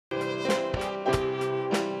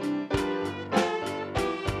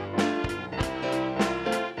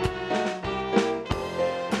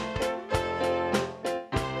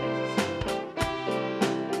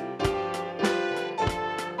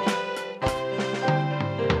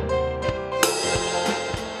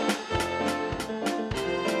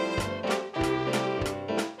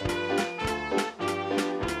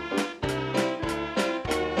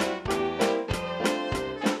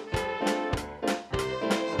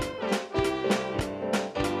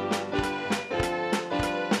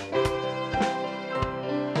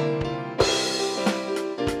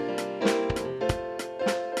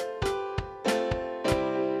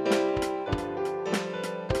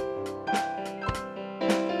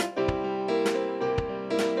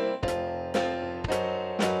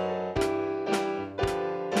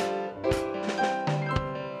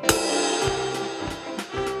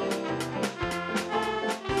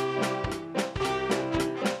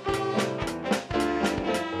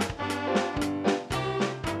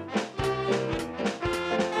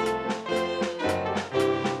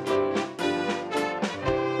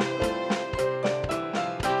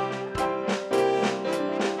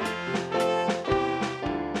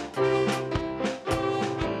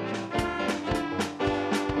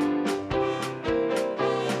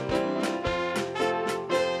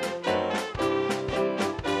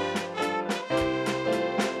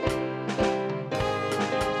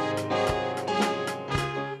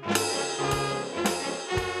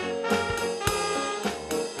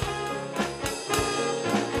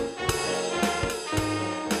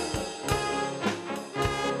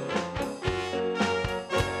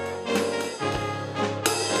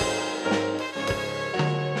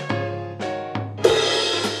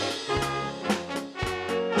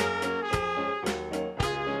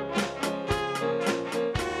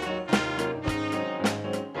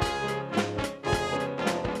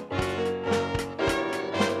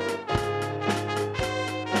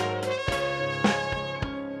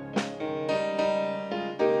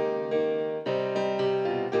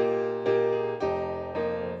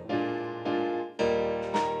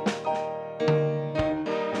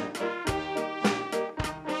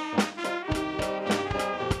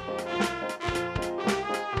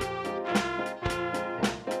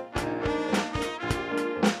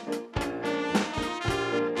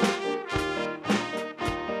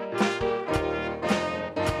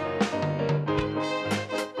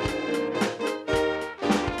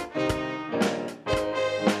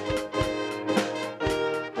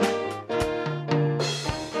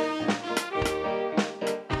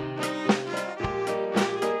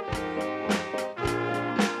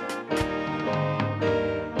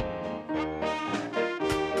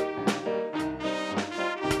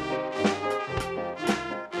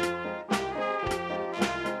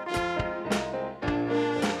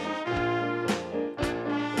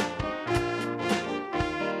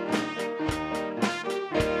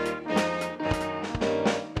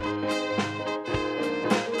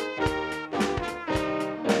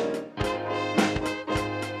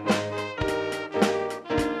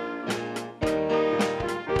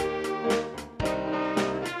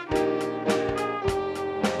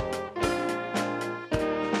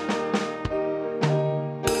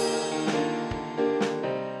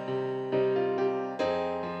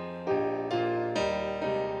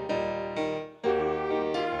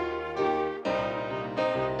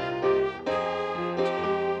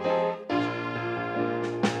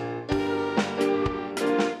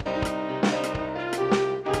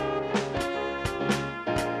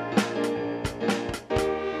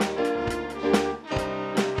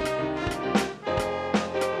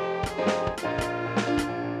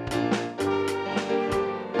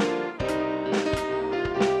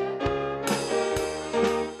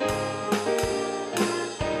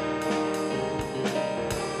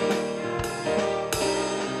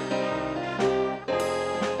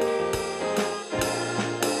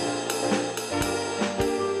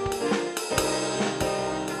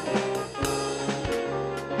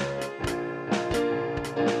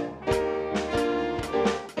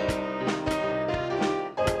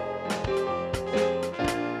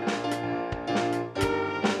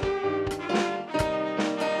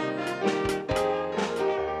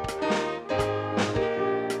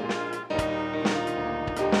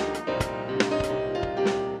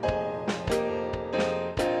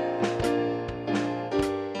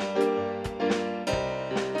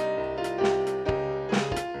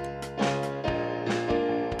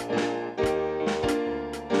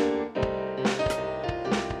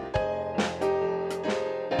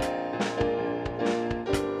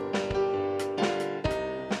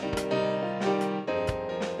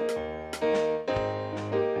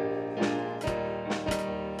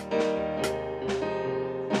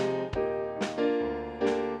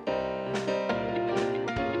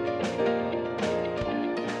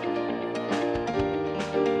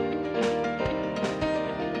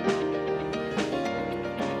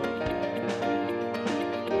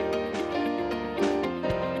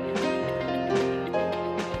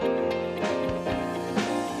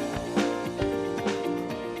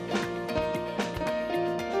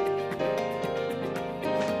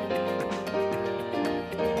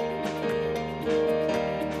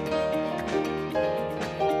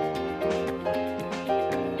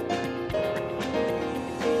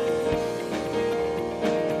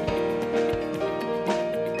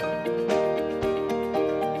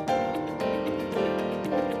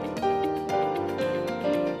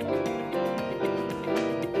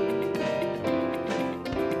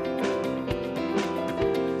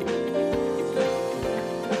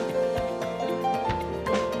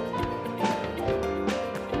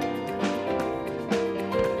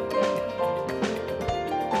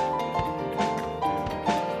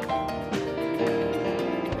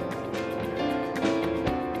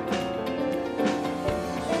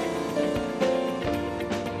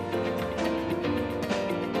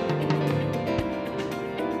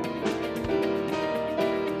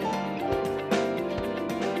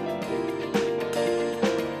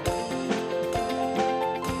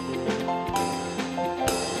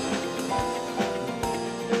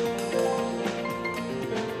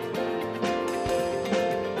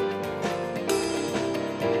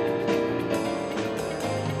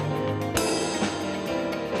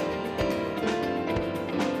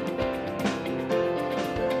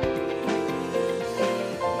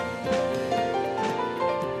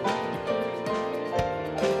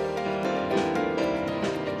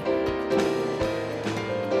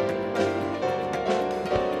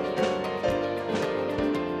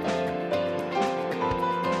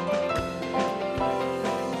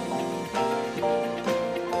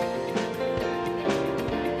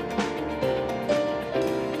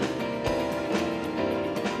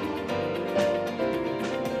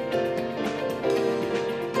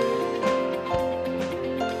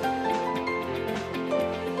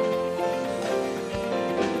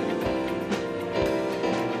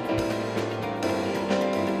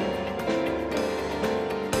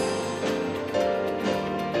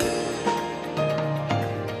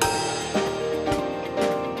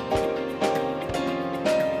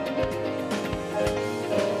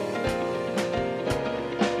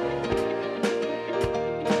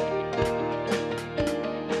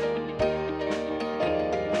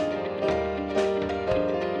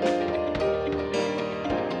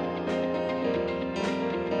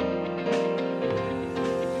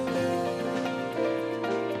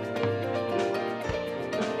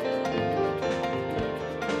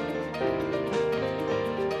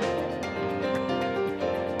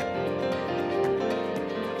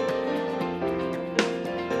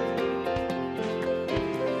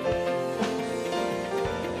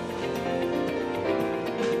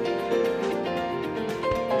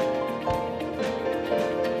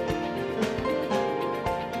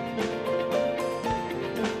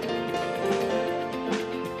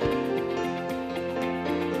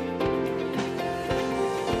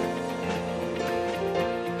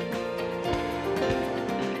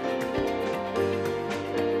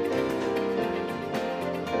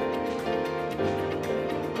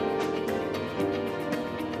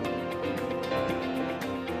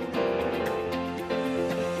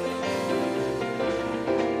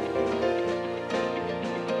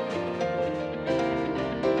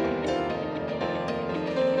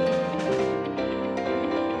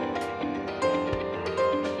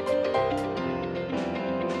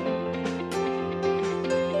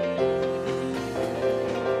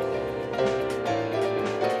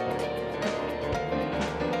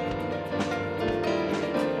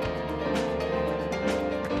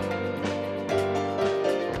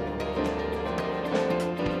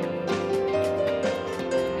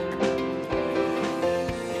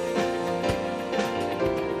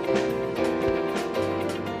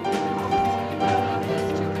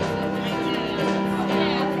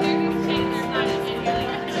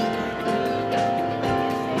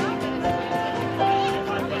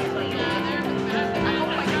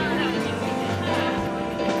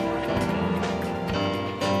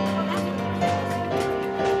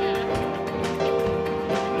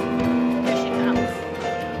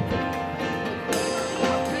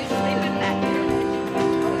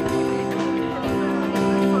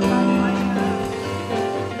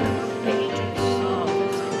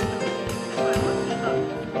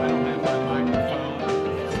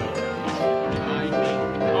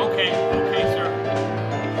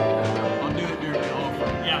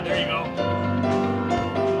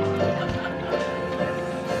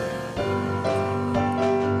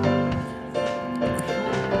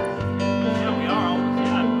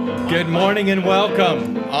Good morning and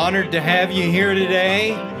welcome. Honored to have you here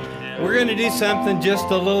today. We're going to do something just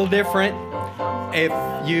a little different. If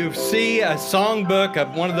you see a songbook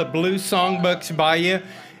of one of the blue songbooks by you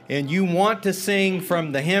and you want to sing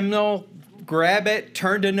from the hymnal, grab it,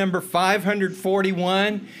 turn to number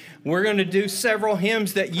 541. We're going to do several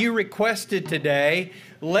hymns that you requested today.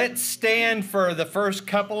 Let's stand for the first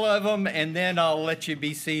couple of them and then I'll let you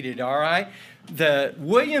be seated, all right? The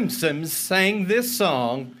Williamsons sang this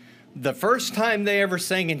song the first time they ever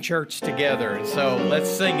sang in church together. And so let's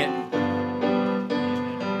sing it.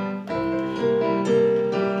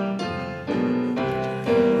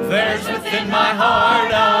 There's within my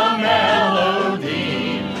heart a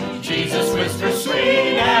melody, Jesus whispers sweet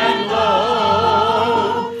and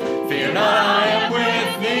low. Fear not, I am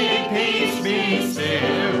with thee, peace be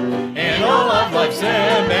still, in all of life's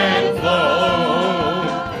ebb and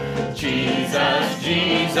flow. Jesus,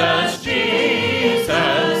 Jesus,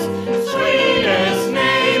 Jesus, sweetest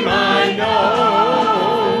name I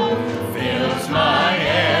know, fills my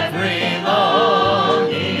every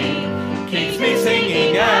longing, keeps me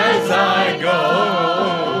singing as I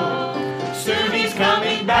go. Soon he's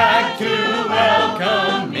coming back to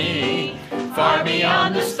welcome me, far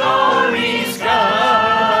beyond the starry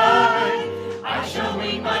sky. I shall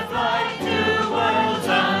wing my flight to worlds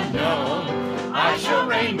unknown, I shall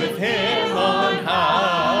reign with him on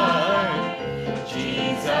high.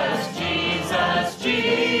 Jesus, Jesus,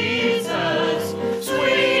 Jesus,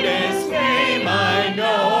 sweetest name I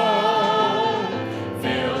know,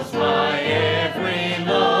 fills my every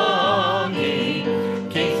longing,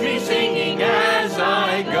 keeps me singing as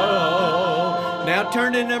I go. Now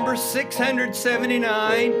turn to number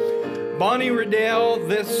 679. Bonnie Riddell,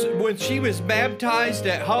 when she was baptized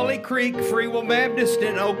at Holly Creek Free Will Baptist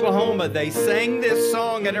in Oklahoma, they sang this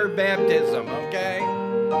song at her baptism, okay?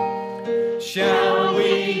 Shall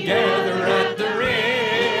we gather at the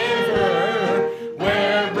river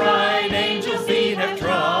where bright angel feet have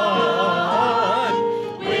trod,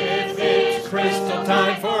 with its crystal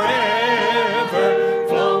tide forever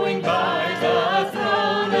flowing by the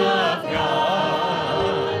throne of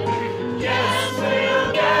God? Yes,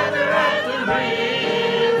 we'll gather at the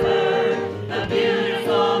river, the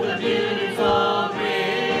beautiful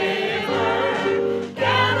river,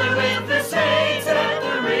 gather with the saints at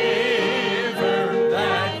the river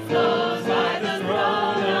that flows by the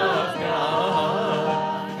throne of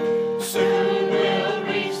God. Soon we'll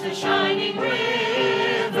reach the shining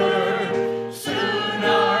river, soon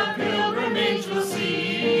our pilgrimage will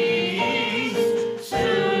cease,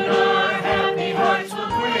 soon our happy hearts will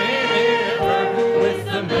quiver with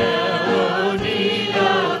the melody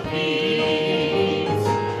of peace.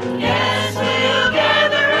 Yes, we'll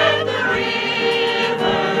gather at the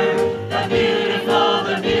river, the beautiful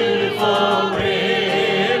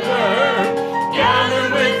river, gather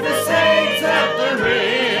with the saints at the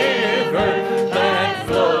river that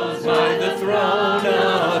flows by the throne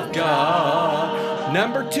of God.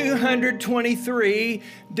 Number 223,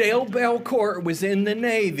 Dale Belcourt was in the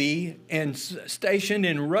Navy and stationed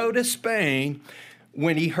in Rota, Spain,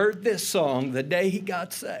 when he heard this song the day he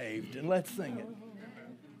got saved. And let's sing it.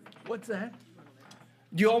 What's that?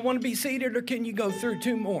 Do you all want to be seated or can you go through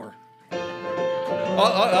two more?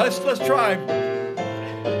 Let's try.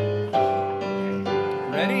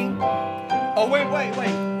 Ready? Oh, wait.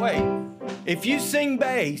 If you sing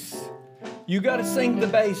bass, you got to sing the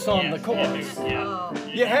bass on the chorus.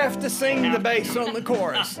 You have to sing the bass on the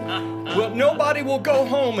chorus. Well, nobody will go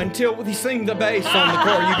home until we sing the bass on the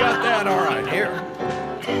chorus. You got that? All right, here.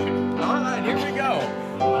 All right, here we go.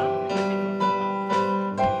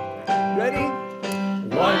 Ready?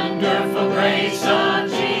 Wonderful grace of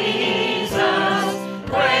Jesus,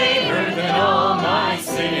 greater than all my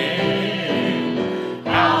sin.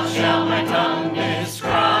 How shall my tongue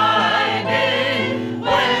describe it?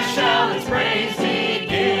 Where shall its praise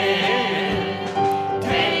begin?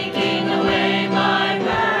 Taking away my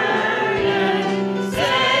burden,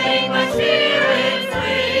 setting my spirit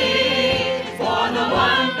free, for the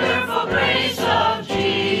wonderful grace of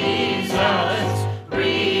Jesus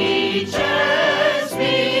reaches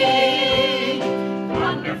me.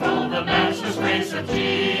 Wonderful the matchless grace of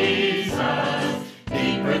Jesus,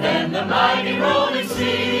 deeper than the mighty rolling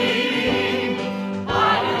sea.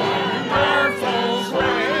 I am marvel's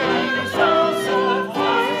waves of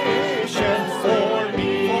salvation for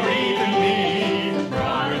me, for even me.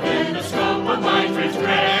 Broader than the scope of my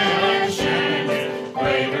transgressions,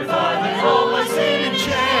 greater far than all my sin and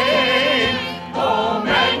shame. Oh,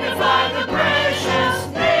 magnify the precious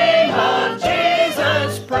name of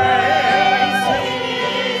Jesus, praise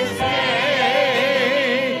his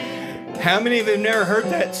name. How many of you have never heard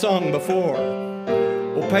that song before?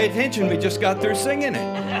 Well, pay attention. We just got through singing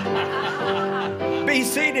it. Be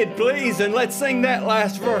seated, please, and let's sing that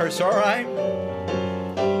last verse, all right?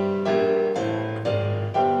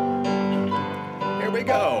 Here we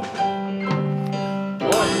go.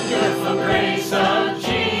 Wonderful grace of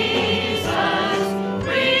Jesus,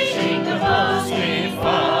 reaching the most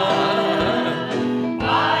far,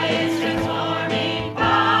 by its transforming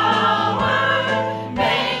power,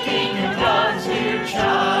 making a God's dear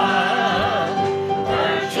child,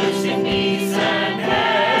 purchasing peace and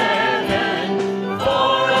heaven for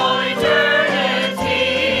all eternity,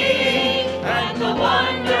 and the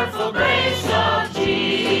wonderful grace of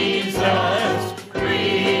Jesus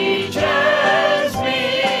reaches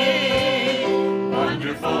me.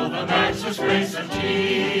 Wonderful the matchless grace of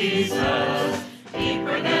Jesus,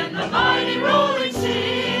 deeper than the mighty rolling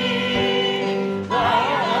sea.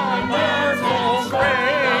 Wonderful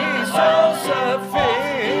grace, so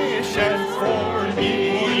sufficient for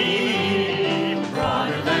me,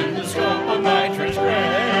 broader than the scope of my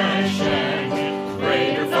transgression,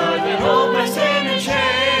 greater far than all my sin and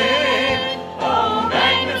shame. Oh,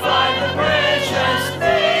 magnify the precious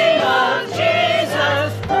name of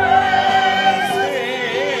Jesus, praise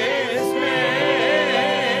His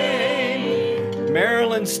name.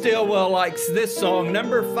 Marilyn Stillwell likes this song,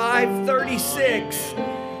 number 536.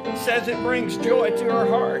 Says it brings joy to her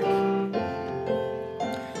heart.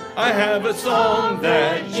 I have a song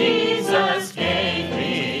that Jesus gave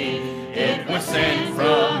me. It was sent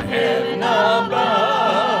from heaven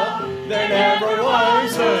above. There never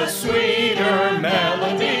was a sweeter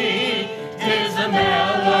melody. 'Tis a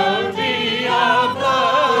melody of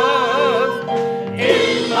love.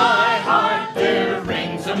 In my heart there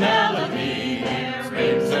rings a melody. There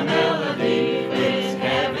rings a melody with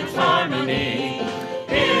heaven's harmony.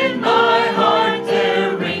 In my heart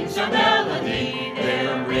there rings a melody.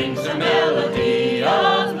 There rings a melody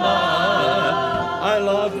of love. I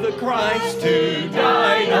love the Christ who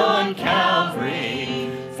died on Calvary,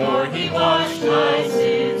 for He washed my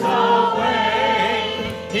sins away.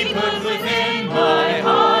 He put within my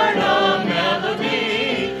heart a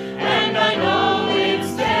melody, and I know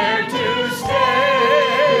it's there to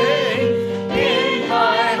stay. In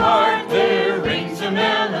my heart there rings a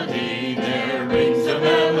melody. There rings a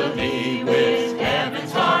melody with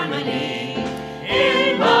heaven's harmony.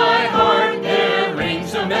 In my heart there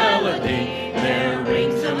rings a melody. There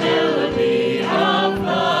rings a melody of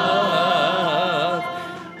love.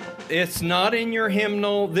 It's not in your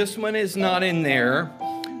hymnal. This one is not in there.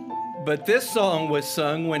 But this song was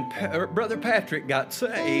sung when Brother Patrick got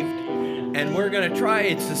saved. And we're going to try.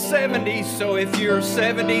 It's the 70s, so if you're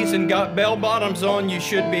 70s and got bell bottoms on, you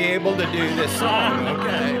should be able to do this song,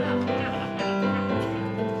 okay?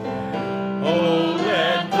 Oh,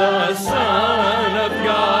 let the Son of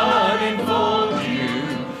God enfold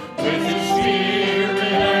you with His Spirit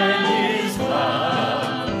and His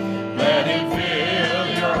love. Let Him fill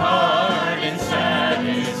your heart and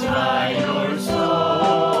satisfy your soul.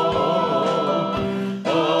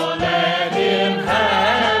 Oh, let Him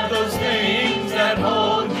have those things that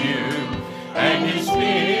hold you, and His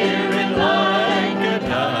Spirit like a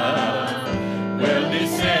dove will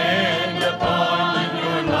descend upon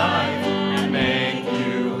your life and make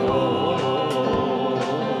you whole.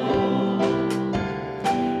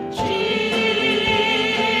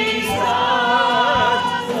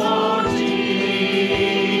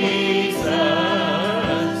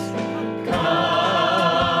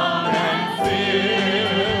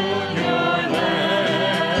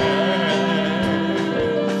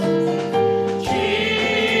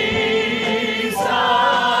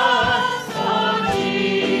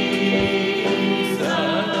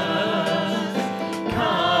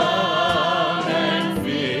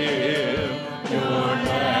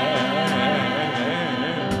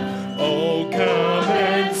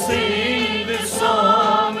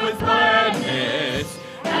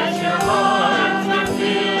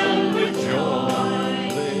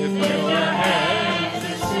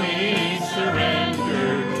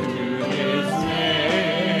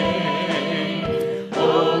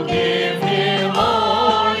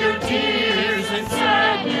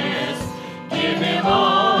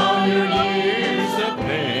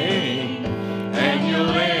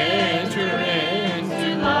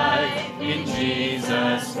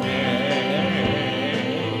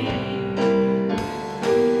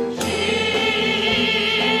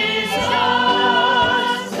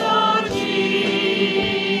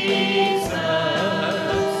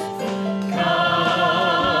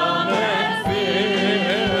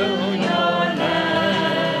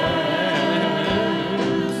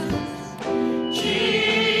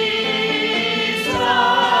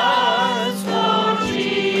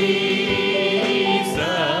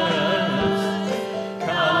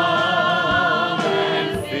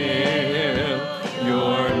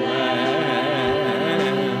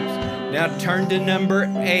 to number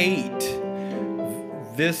 8.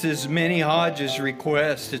 This is Minnie Hodges'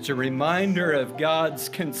 request. It's a reminder of God's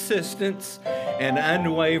consistent and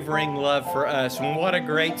unwavering love for us. And what a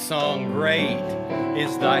great song. Great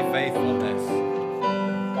is thy faithfulness.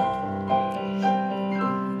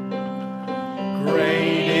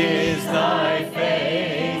 Great is thy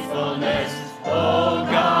faithfulness, O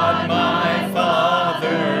God my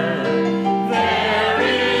Father. There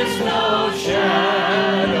is no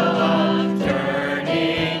shadow of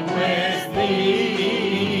turning with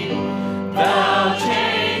thee. Thou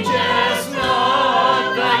changest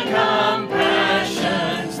not, thy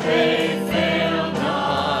compassions they fail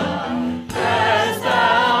not. As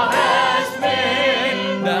thou hast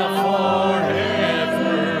been, thou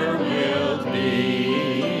forever wilt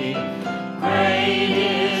be. Great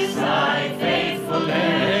is thy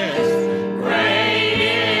faithfulness, great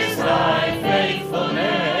is thy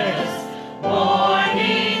faithfulness.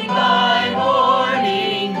 Morning by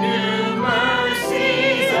morning new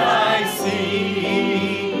mercies I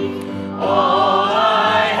see. All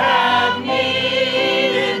I have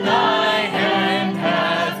needed thy hand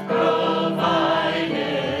hath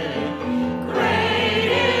provided. Great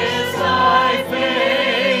is thy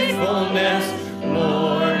faithfulness,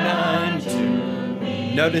 Lord, unto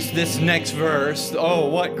me. Notice this next verse. Oh,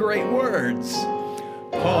 what great words.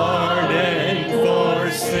 Pardon for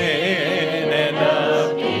sin and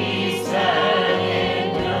a peace that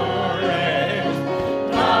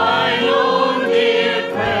endureth. Thine own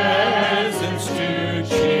dear presence to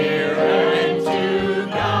cheer and to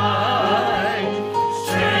guide.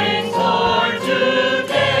 Strength for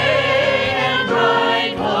today and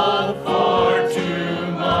bright hope for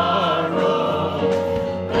tomorrow.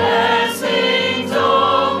 Blessings,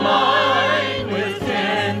 oh mine, with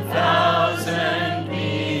 10,000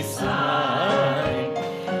 beside.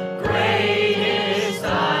 Great is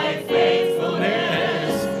thy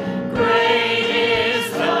faithfulness, great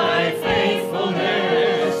is thy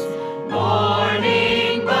faithfulness.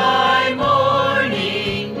 Morning by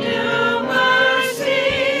morning new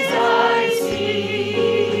mercies I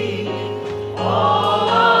see. All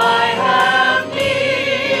I have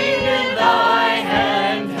needed thy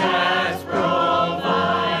hand has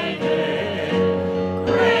provided.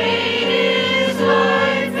 Great is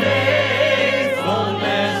thy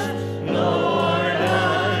faithfulness, Lord,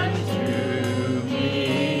 unto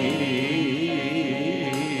me.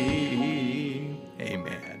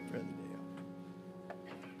 Amen, Brother Dale.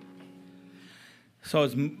 So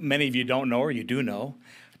as many of you don't know, or you do know,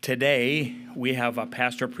 today we have a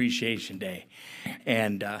Pastor Appreciation Day.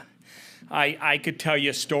 And I could tell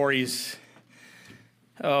you stories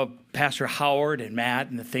of Pastor Howard and Matt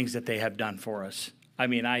and the things that they have done for us. I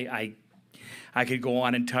mean, I could go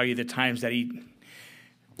on and tell you the times that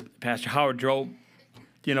Pastor Howard drove,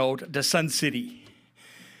 to Sun City,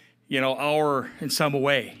 hour and some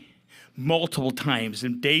away, multiple times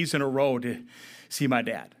and days in a row to see my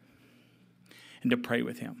dad and to pray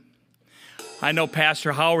with him. I know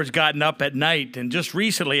Pastor Howard's gotten up at night, and just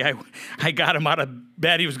recently I got him out of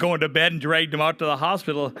bed. He was going to bed and dragged him out to the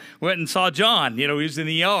hospital, went and saw John. He was in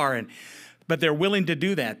the ER. But they're willing to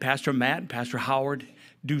do that. Pastor Matt and Pastor Howard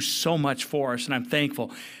do so much for us, and I'm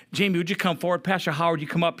thankful. Jamie, would you come forward? Pastor Howard, you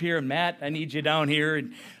come up here, and Matt, I need you down here.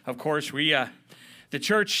 And of course, the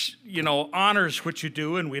church, honors what you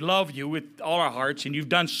do, and we love you with all our hearts, and you've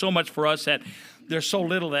done so much for us that there's so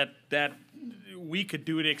little that we could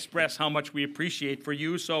do to express how much we appreciate for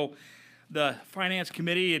you. So the finance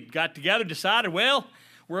committee had got together, decided, well,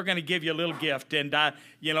 we're going to give you a little gift, and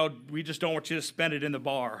we just don't want you to spend it in the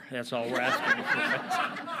bar. That's all we're asking for.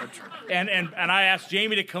 And I asked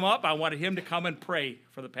Jamie to come up. I wanted him to come and pray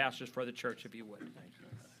for the pastors for the church, if he would.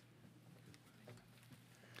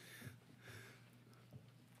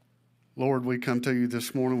 Lord, we come to you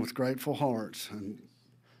this morning with grateful hearts, and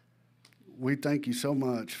we thank you so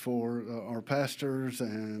much for our pastors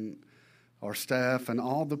and our staff and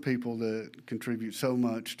all the people that contribute so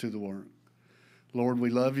much to the work. Lord, we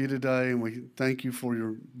love you today, and we thank you for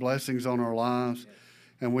your blessings on our lives.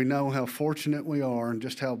 And we know how fortunate we are and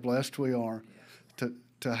just how blessed we are to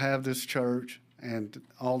have this church and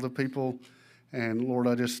all the people. And Lord,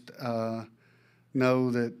 I just know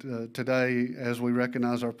that today, as we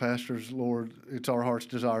recognize our pastors, Lord, it's our heart's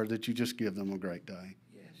desire that you just give them a great day.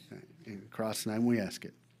 Yes. In Christ's name we ask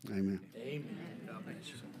it. Amen. Amen. God bless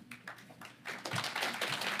you.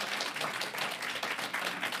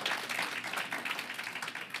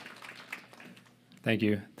 Thank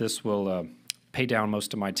you. This will pay down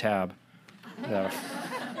most of my tab.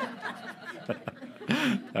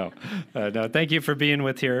 No, thank you for being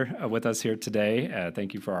with us here today.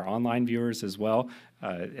 Thank you for our online viewers as well.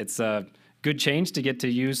 It's good change to get to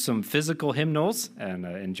use some physical hymnals and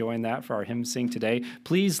enjoying that for our hymn sing today.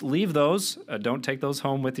 Please leave those. Don't take those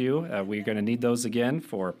home with you. We're going to need those again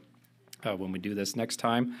for when we do this next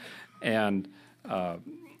time. And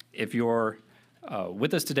if you're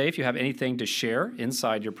with us today, if you have anything to share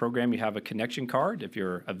inside your program, you have a connection card. If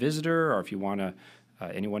you're a visitor or if you want to,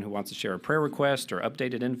 anyone who wants to share a prayer request or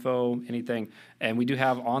updated info, anything. And we do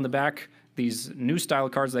have on the back these new style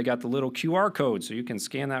cards. They got the little QR code, so you can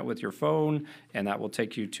scan that with your phone, and that will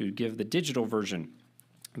take you to give the digital version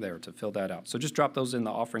there to fill that out. So just drop those in the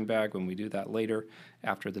offering bag when we do that later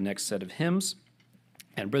after the next set of hymns.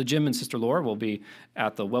 And Brother Jim and Sister Laura will be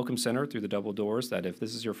at the Welcome Center through the double doors, that if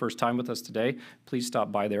this is your first time with us today, please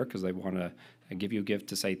stop by there because they want to give you a gift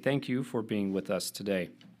to say thank you for being with us today.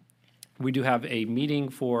 We do have a meeting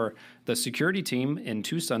for the security team in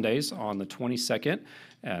 2 Sundays on the 22nd.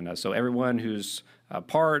 And so everyone who's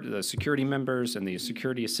part, the security members and the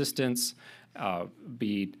security assistants,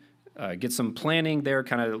 get some planning there,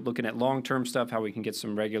 kind of looking at long-term stuff, how we can get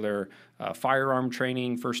some regular firearm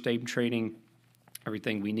training, first aid training,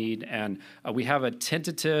 everything we need. And we have a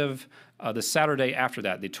tentative, the Saturday after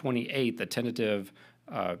that, the 28th, a tentative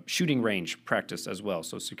shooting range practice as well.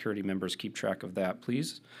 So security members keep track of that,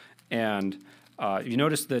 please. And you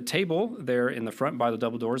notice the table there in the front by the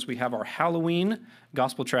double doors. We have our Halloween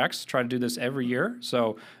gospel tracts. Try to do this every year.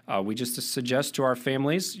 So we just suggest to our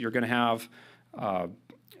families, you're going to have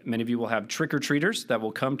many of you will have trick-or-treaters that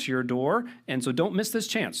will come to your door, and so don't miss this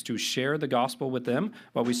chance to share the gospel with them.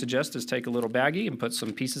 What we suggest is take a little baggie and put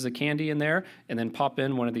some pieces of candy in there, and then pop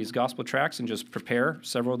in one of these gospel tracts and just prepare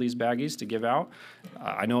several of these baggies to give out.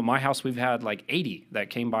 I know at my house we've had like 80 that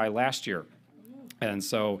came by last year. And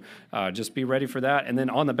so just be ready for that. And then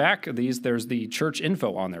on the back of these, there's the church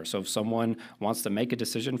info on there. So if someone wants to make a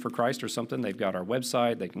decision for Christ or something, they've got our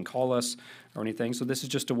website, they can call us or anything. So this is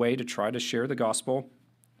just a way to try to share the gospel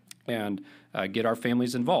and get our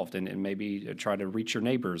families involved and maybe try to reach your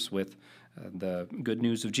neighbors with the good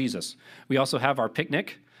news of Jesus. We also have our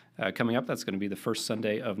picnic coming up. That's going to be the first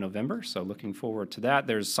Sunday of November, so looking forward to that.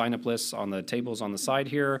 There's sign-up lists on the tables on the side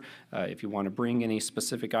here. If you want to bring any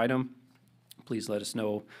specific item, please let us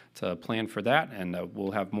know to plan for that, and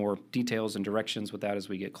we'll have more details and directions with that as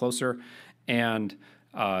we get closer. And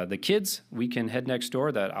the kids, we can head next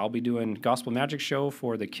door. That I'll be doing Gospel Magic Show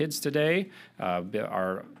for the kids today,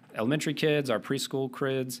 our elementary kids, our preschool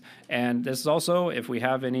kids, and this is also if we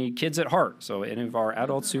have any kids at heart. So any of our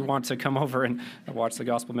adults who want to come over and watch the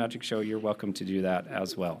Gospel Magic Show, you're welcome to do that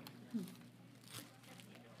as well.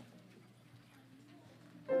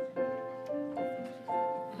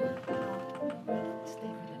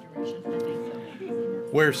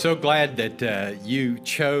 We're so glad that you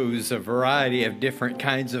chose a variety of different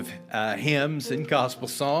kinds of hymns and gospel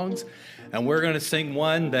songs. And we're going to sing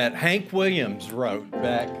one that Hank Williams wrote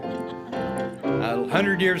back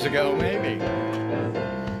 100 years ago, maybe.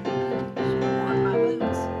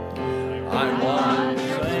 I once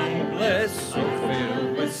blameless, so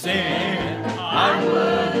filled with sin, I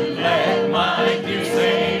wouldn't let my dear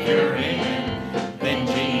Savior in. Then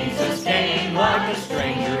Jesus came like a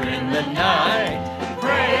stranger in the night.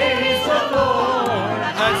 Praise the Lord,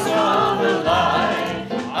 I saw the light,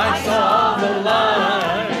 I saw the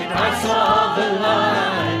light, I saw the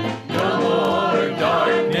light. No more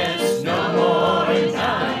darkness, no more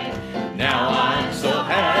night. Now I'm so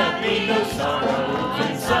happy, no sorrow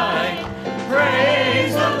inside.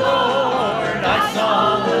 Praise the Lord, I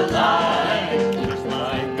saw the light. Just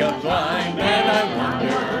like a blind man I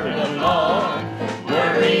wandered along,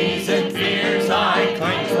 worries and fears I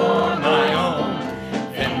claimed for my own.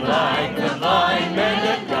 And like the blind man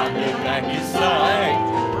that God gave back his sight.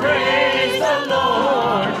 Praise the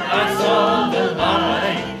Lord, I saw the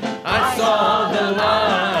light, I saw the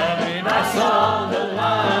light, I saw the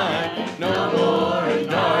light. No more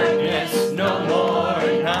darkness, no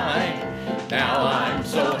more night. Now I'm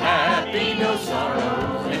so happy, no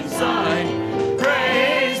sorrow inside.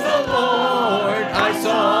 Praise the Lord, I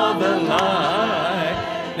saw the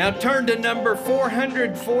light. Now turn to number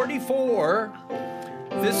 444.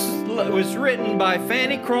 This was written by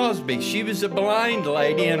Fanny Crosby. She was a blind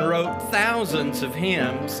lady and wrote thousands of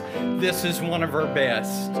hymns. This is one of her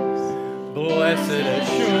best. Blessed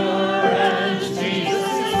assurance, Jesus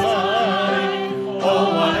is mine.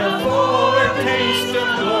 Oh, what a foretaste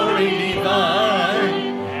of glory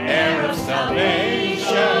divine. Heir of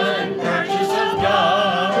salvation, purchase of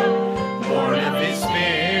God, born of His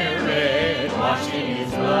Spirit, washed in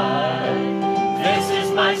His blood. This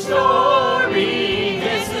is my story.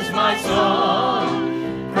 My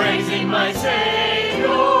song, praising my Savior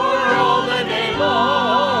all the day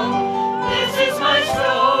long. This is my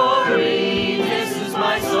story.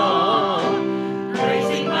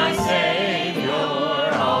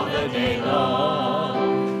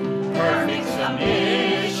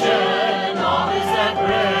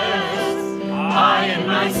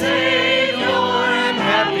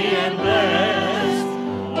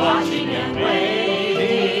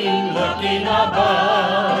 walking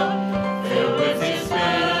above, filled with His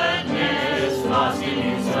goodness, lost in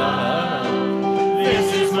His love.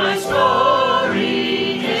 This is my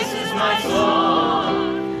story, this is my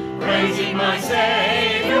song, praising my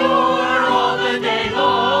Savior all the day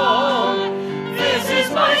long. This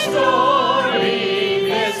is my story,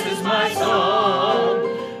 this is my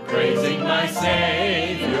song, praising my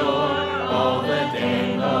Savior all the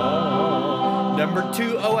day long. Number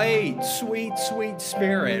 208, Sweet, Sweet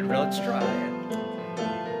Spirit. Let's try it.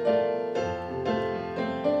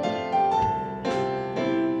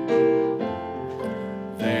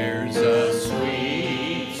 There's a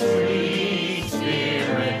sweet, sweet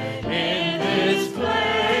spirit in this place,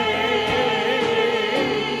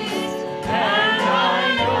 and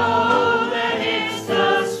I know that it's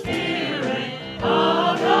the Spirit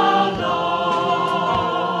of the Lord.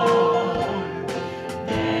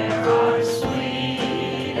 There are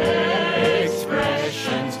sweet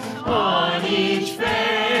expressions on each face,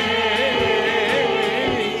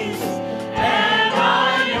 and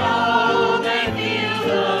I know they feel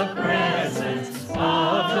the presence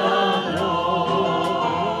of the Lord.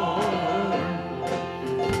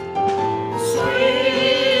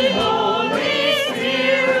 Sweet Holy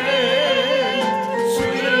Spirit,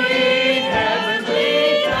 sweet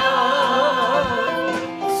heavenly dove,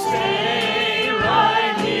 stay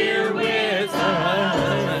right here with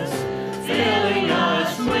us, filling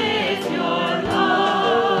us with your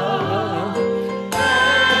love.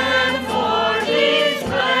 And for these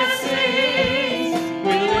blessings,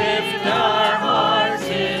 we lift our hearts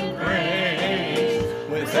in praise.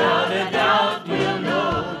 Without a doubt, we'll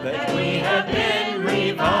know that we have been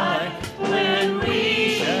revived when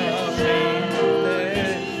we shall sing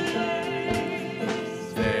this.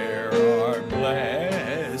 There are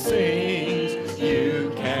blessings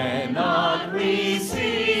you cannot receive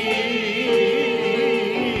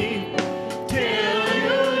till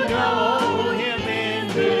you know Him in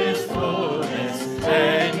His fullness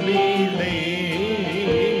and believe.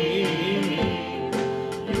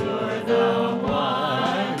 You're the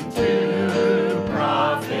one to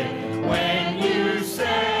profit when you say,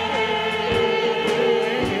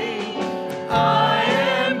 I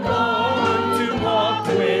am going to walk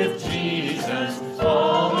with Jesus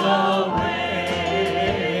all the way.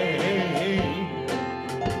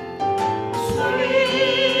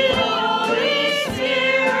 Sweet Holy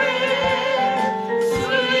Spirit,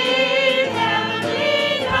 sweet heavenly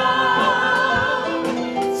dove,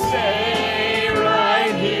 stay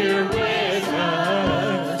right here with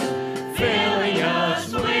us, filling us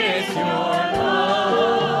with your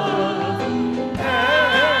love.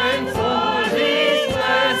 And for these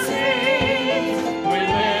blessings, we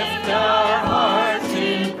lift our hearts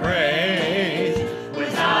in praise.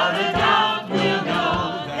 Without a doubt, we'll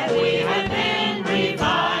know that we have been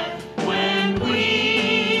revived when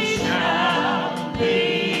we shall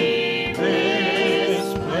leave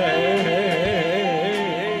this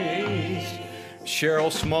place.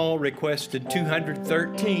 Cheryl Small requested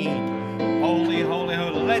 213. Holy, holy,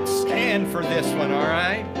 holy. Let's stand for this one, all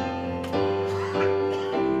right?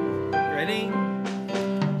 Ready?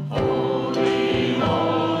 Holy,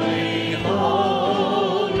 holy,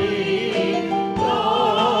 holy,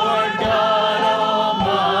 Lord God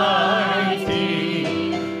Almighty.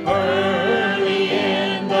 Early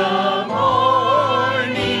in the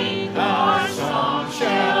morning, our song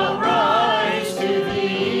shall rise to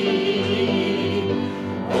Thee.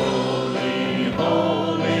 Holy,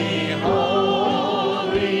 holy,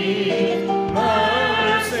 holy,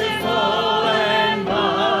 merciful and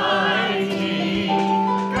mighty,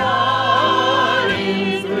 God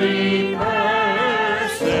in three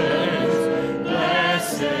persons,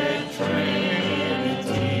 blessed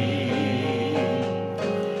Trinity.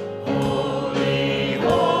 Holy,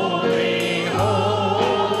 holy,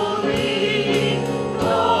 holy,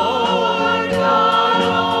 Lord God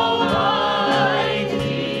Almighty.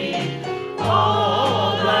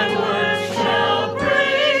 All Thy works shall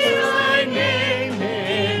praise Thy name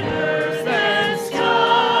in earth and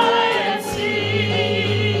sky and sea.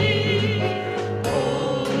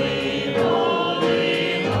 Holy,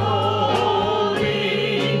 holy, holy,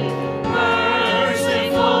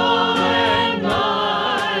 merciful and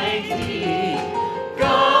mighty,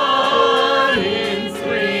 God in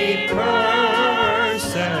three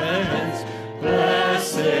persons,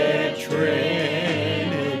 blessed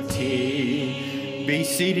Trinity. Be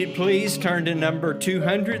seated, please. Turn to number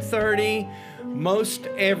 230. Most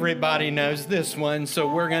everybody knows this one, so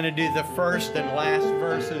we're going to do the first and last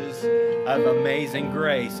verses of Amazing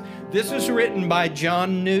Grace. This was written by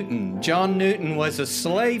John Newton. John Newton was a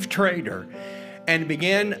slave trader, and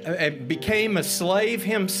became a slave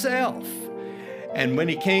himself. And when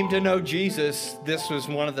he came to know Jesus, this was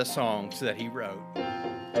one of the songs that he wrote.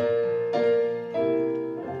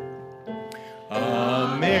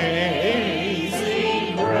 Amazing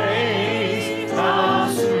grace,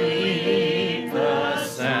 how sweet the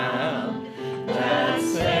sound that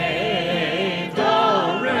saved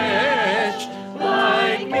a wretch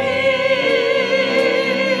like me.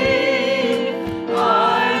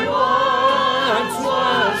 I once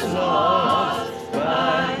was lost,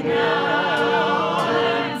 but now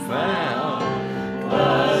I'm found.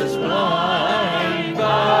 Was blind,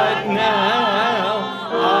 but now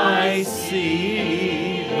I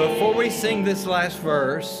see. Before we sing this last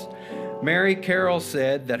verse, Mary Carroll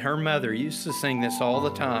said that her mother used to sing this all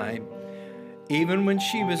the time. Even when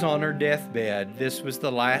she was on her deathbed, this was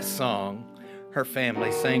the last song her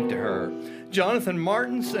family sang to her. Jonathan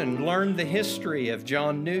Martinson learned the history of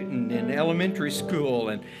John Newton in elementary school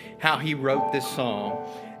and how he wrote this song.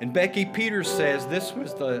 And Becky Peters says this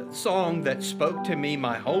was the song that spoke to me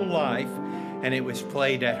my whole life, and it was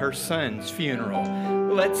played at her son's funeral.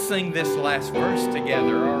 Let's sing this last verse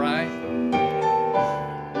together, all right?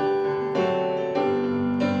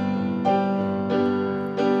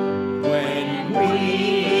 When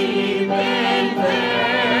we've been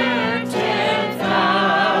there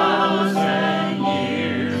 10,000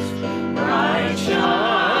 years, bright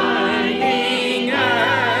shining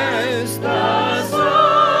as the sun,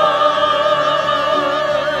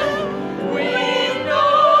 we've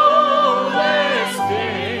no less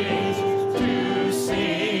days to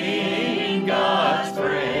sing God's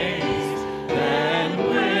praise than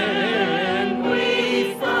when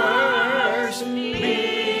we first begun.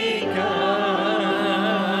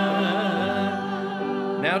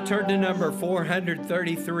 Now turn to number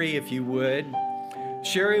 433, if you would.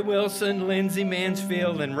 Sherry Wilson, Lindsay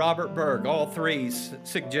Mansfield, and Robert Berg, all three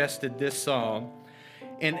suggested this song.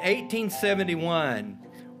 In 1871,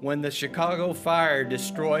 when the Chicago fire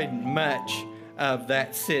destroyed much of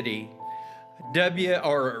that city,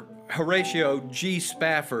 Horatio G.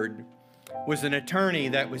 Spafford was an attorney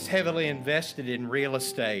that was heavily invested in real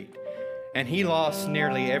estate, and he lost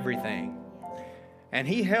nearly everything. And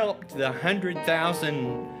he helped the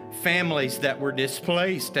 100,000 families that were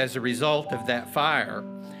displaced as a result of that fire.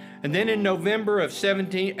 And then in November of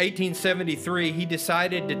 1873, he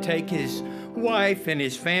decided to take his wife and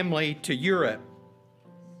his family to Europe.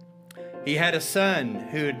 He had a son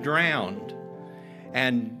who had drowned,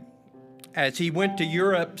 and as he went to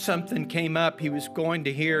Europe, something came up. He was going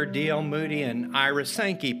to hear D.L. Moody and Ira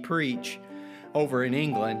Sankey preach over in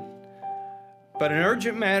England. But an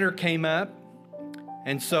urgent matter came up,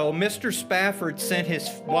 and so Mr. Spafford sent his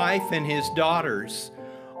wife and his daughters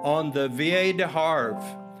on the Vie de Havre.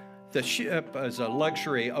 The ship is a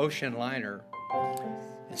luxury ocean liner.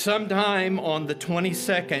 Sometime on the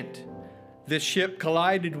 22nd, this ship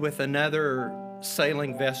collided with another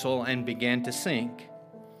sailing vessel and began to sink.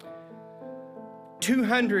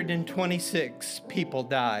 226 people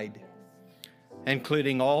died,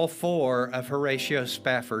 including all 4 of Horatio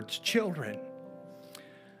Spafford's children.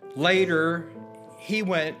 Later, he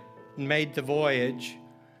went and made the voyage,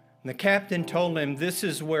 and the captain told him this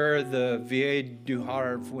is where the Vie du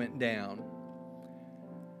Havre went down.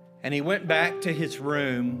 And he went back to his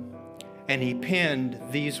room and he penned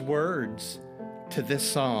these words to this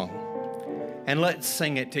song. And let's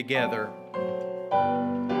sing it together.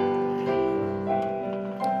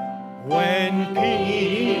 When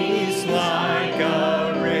peace like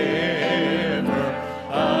a river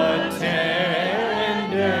attendeth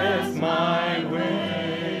my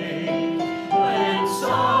way, when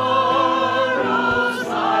sorrows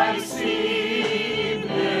like sea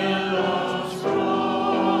billows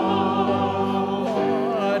roll,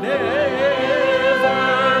 whatever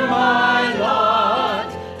my lot,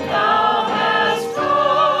 thou hast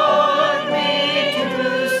taught me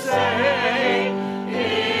to say,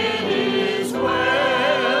 it is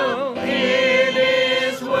well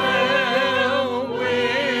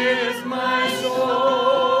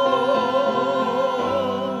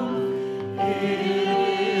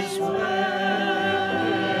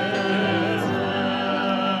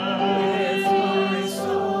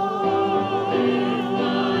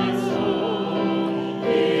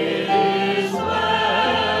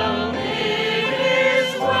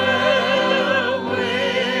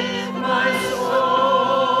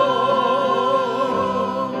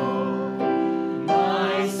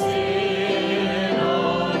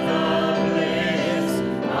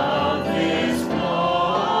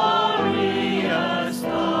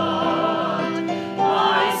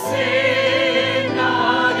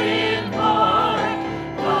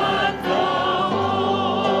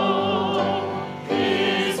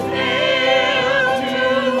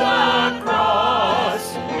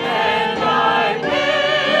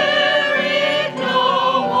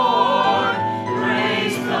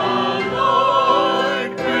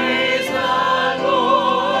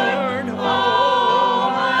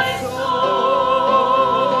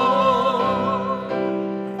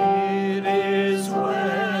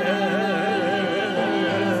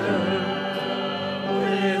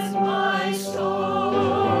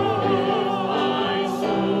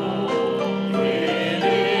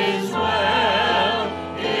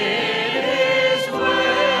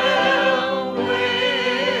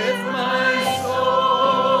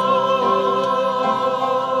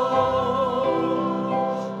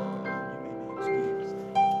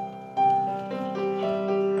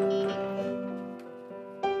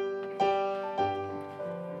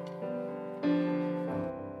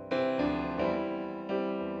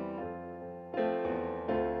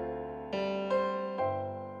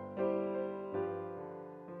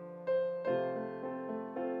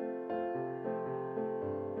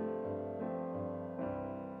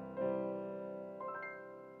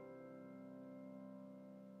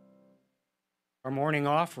our morning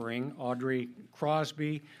offering, Audrey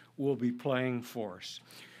Crosby, will be playing for us.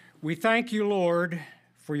 We thank you, Lord,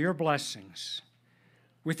 for your blessings.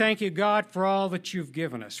 We thank you, God, for all that you've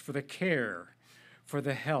given us, for the care, for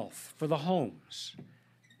the health, for the homes,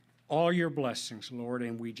 all your blessings, Lord,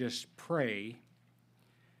 and we just pray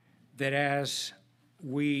that as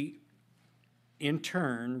we in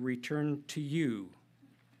turn return to you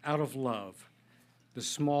out of love the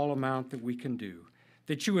small amount that we can do,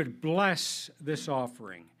 that you would bless this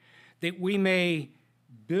offering, that we may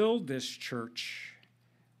build this church,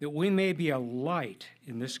 that we may be a light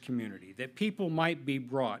in this community, that people might be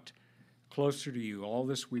brought closer to you. All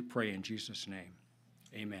this we pray in Jesus' name.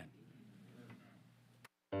 Amen.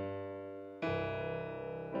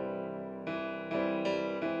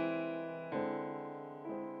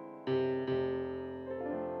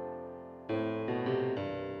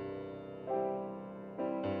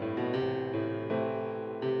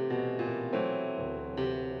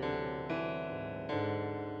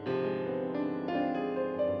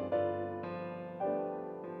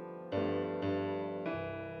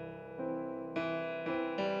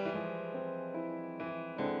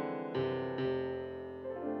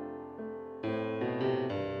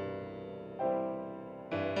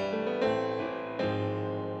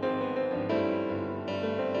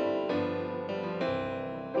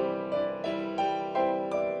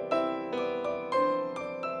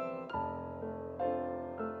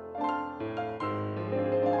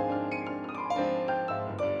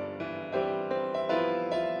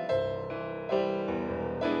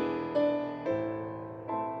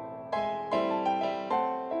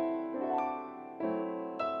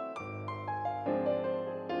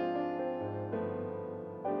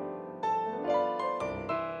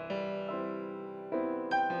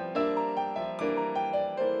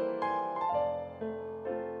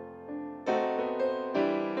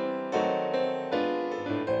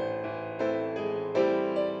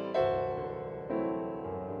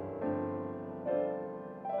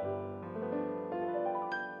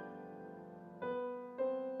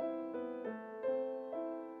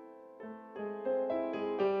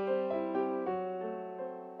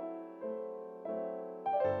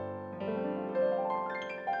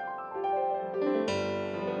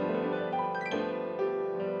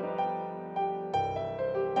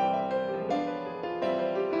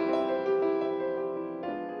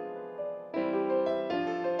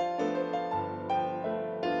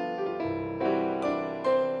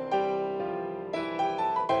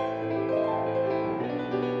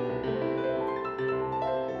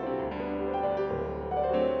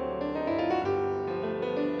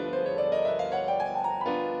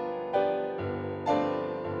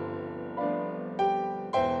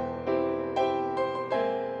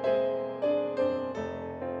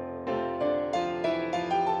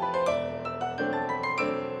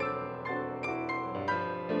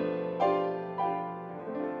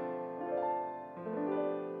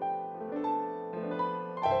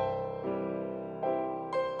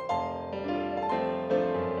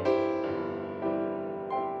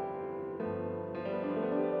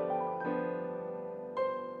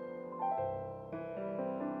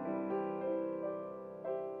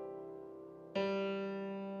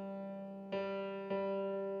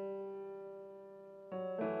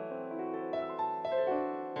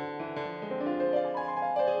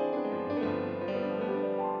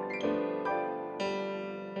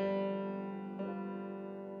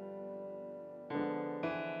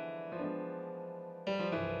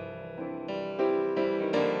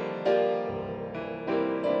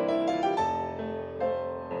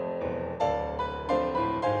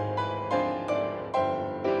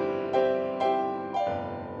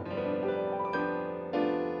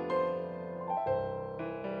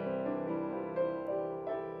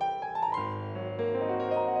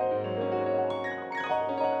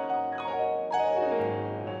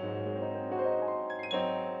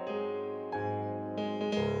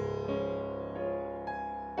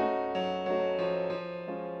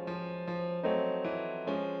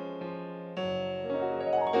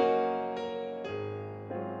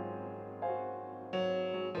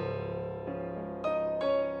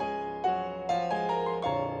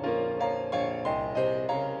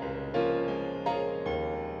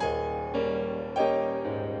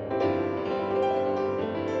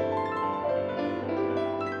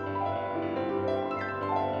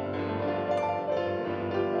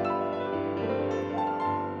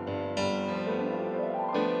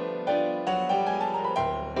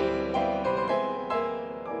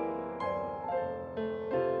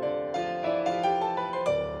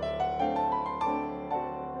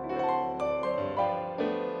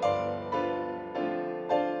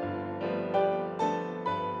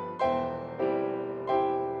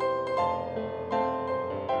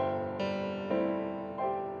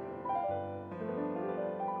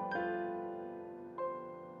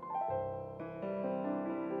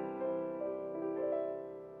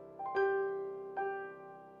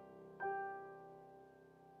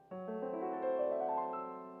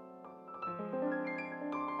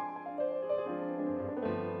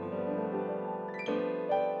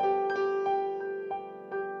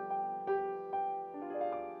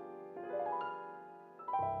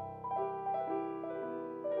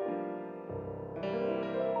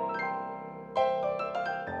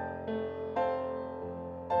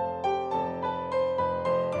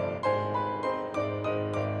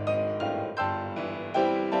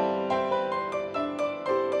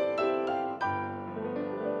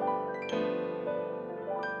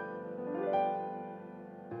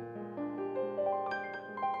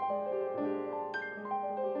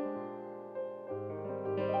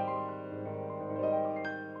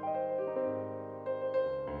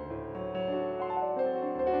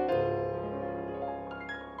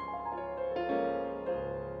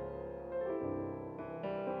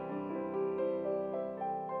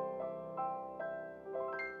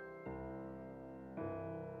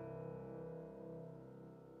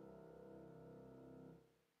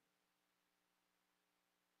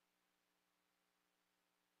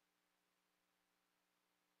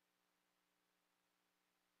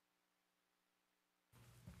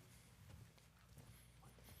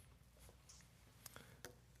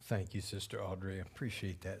 Thank you, Sister Audrey. I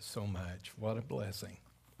appreciate that so much. What a blessing.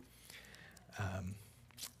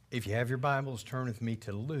 If you have your Bibles, turn with me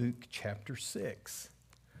to Luke chapter 6.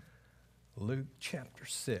 Luke chapter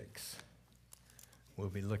 6. We'll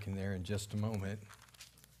be looking there in just a moment.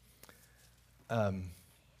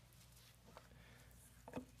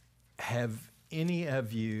 Have any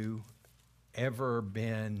of you ever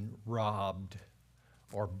been robbed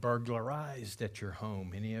or burglarized at your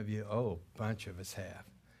home? Any of you? Oh, a bunch of us have.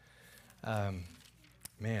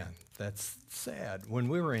 Man, that's sad. When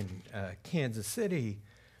we were in Kansas City,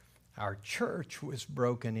 our church was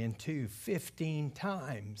broken into 15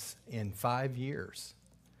 times in 5 years.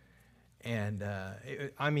 And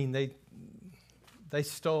they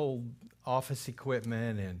stole office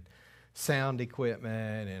equipment and sound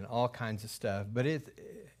equipment and all kinds of stuff. But it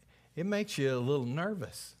makes you a little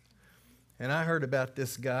nervous. And I heard about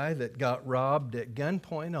this guy that got robbed at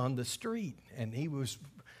gunpoint on the street. And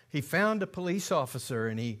he found a police officer,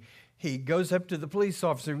 and he goes up to the police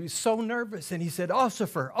officer. He was so nervous, and he said,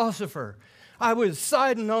 Officer, I was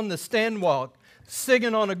siding on the standwalk,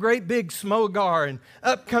 singing on a great big smogar, and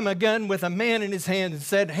up come a gun with a man in his hand and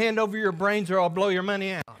said, hand over your brains or I'll blow your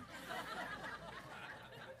money out.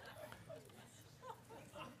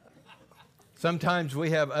 Sometimes we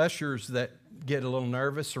have ushers that get a little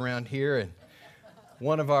nervous around here, and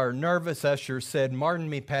one of our nervous ushers said, "Pardon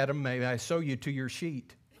me, Padam, may I sew you to your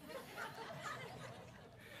sheet?"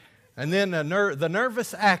 And then the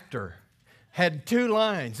nervous actor had 2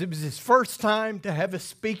 lines. It was his first time to have a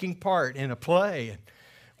speaking part in a play. And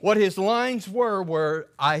what his lines were,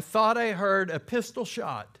 I thought I heard a pistol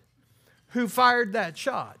shot. Who fired that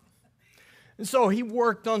shot? And so he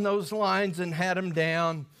worked on those lines and had them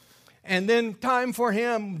down. And then time for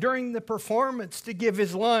him during the performance to give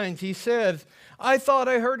his lines. He says, I thought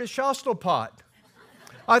I heard a shostelpot.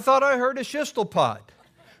 I thought I heard a shistelpot.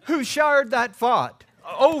 Who fired that pot?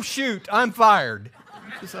 Oh, shoot, I'm fired.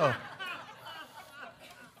 So,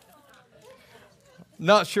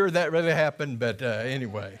 not sure that really happened, but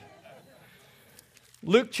anyway.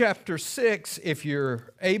 Luke chapter 6, if you're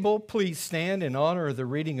able, please stand in honor of the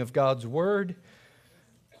reading of God's Word.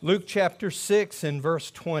 Luke chapter 6 and verse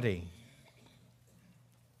 20.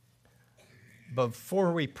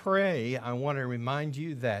 Before we pray, I want to remind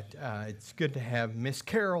you that it's good to have Miss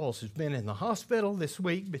Carol, who's been in the hospital this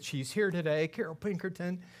week, but she's here today, Carol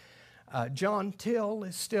Pinkerton. John Till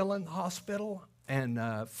is still in the hospital, and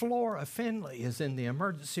Flora Finley is in the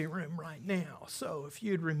emergency room right now. So if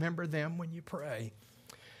you'd remember them when you pray.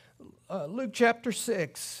 Luke chapter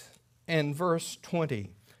 6 and verse 20.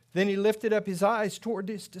 Then he lifted up his eyes toward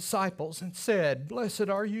his disciples and said, Blessed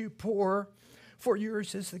are you poor, for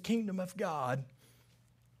yours is the kingdom of God.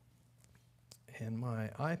 And my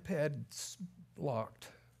iPad's locked.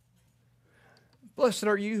 Blessed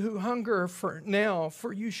are you who hunger now,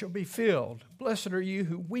 for you shall be filled. Blessed are you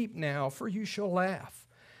who weep now, for you shall laugh.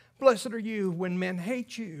 Blessed are you when men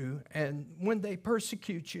hate you, and when they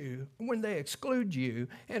persecute you, when they exclude you,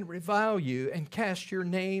 and revile you, and cast your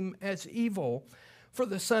name as evil. For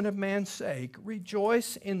the Son of Man's sake,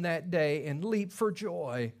 rejoice in that day and leap for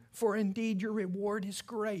joy, for indeed your reward is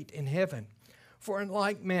great in heaven. For in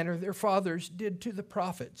like manner their fathers did to the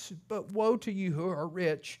prophets. But woe to you who are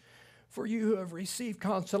rich, for you who have received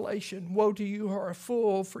consolation. Woe to you who are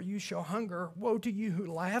full, for you shall hunger. Woe to you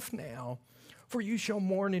who laugh now, for you shall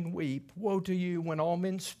mourn and weep. Woe to you when all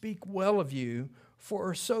men speak well of you,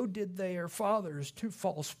 for so did their fathers to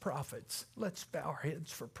false prophets. Let's bow our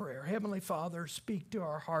heads for prayer. Heavenly Father, speak to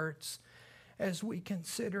our hearts as we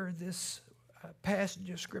consider this passage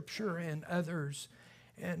of Scripture and others,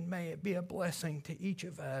 and may it be a blessing to each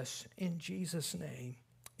of us. In Jesus' name,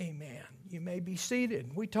 amen. You may be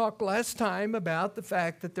seated. We talked last time about the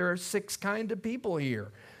fact that there are 6 kinds of people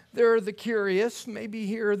here. There are the curious, maybe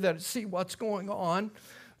here that see what's going on.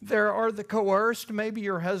 There are the coerced, maybe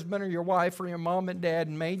your husband or your wife or your mom and dad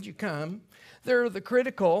made you come. There are the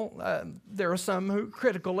critical. There are some who are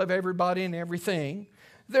critical of everybody and everything.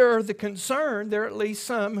 There are the concerned. There are at least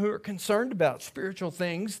some who are concerned about spiritual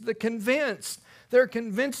things. The convinced. They're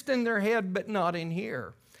convinced in their head but not in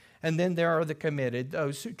here. And then there are the committed,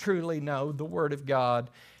 those who truly know the Word of God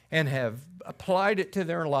and have applied it to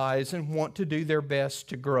their lives and want to do their best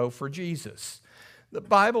to grow for Jesus. The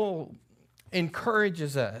Bible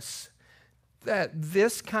encourages us that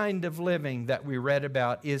this kind of living that we read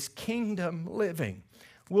about is kingdom living.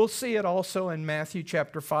 We'll see it also in Matthew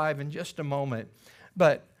chapter 5 in just a moment.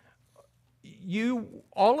 But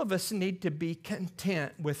all of us need to be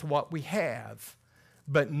content with what we have,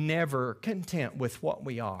 but never content with what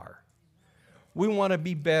we are. We want to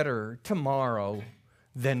be better tomorrow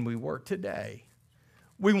than we were today.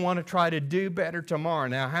 we want to try to do better tomorrow.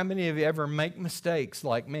 Now, how many of you ever make mistakes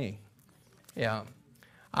like me? Yeah.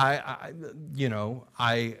 I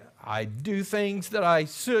do things that I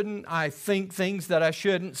shouldn't. I think things that I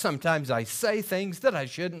shouldn't. Sometimes I say things that I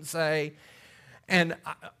shouldn't say. And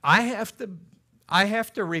I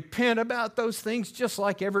have to repent about those things just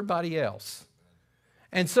like everybody else.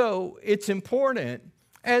 And so it's important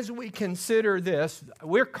as we consider this,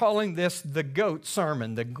 we're calling this the G.O.A.T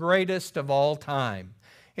sermon, the greatest of all time.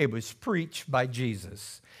 It was preached by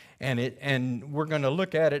Jesus. And we're going to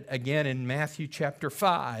look at it again in Matthew chapter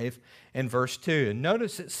 5 and verse 2. And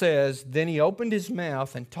notice it says, "Then he opened his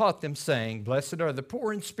mouth and taught them, saying, Blessed are the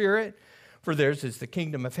poor in spirit, for theirs is the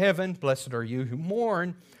kingdom of heaven. Blessed are you who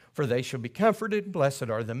mourn, for they shall be comforted.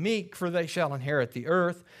 Blessed are the meek, for they shall inherit the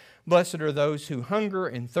earth. Blessed are those who hunger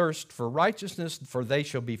and thirst for righteousness, for they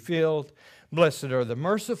shall be filled. Blessed are the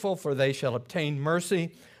merciful, for they shall obtain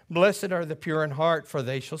mercy. Blessed are the pure in heart, for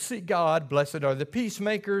they shall see God. Blessed are the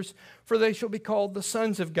peacemakers, for they shall be called the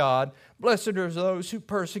sons of God. Blessed are those who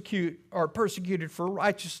are persecuted for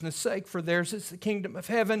righteousness' sake, for theirs is the kingdom of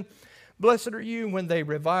heaven. Blessed are you when they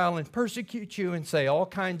revile and persecute you and say all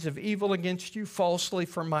kinds of evil against you falsely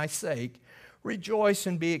for my sake. Rejoice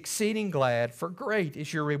and be exceeding glad, for great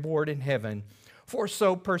is your reward in heaven. For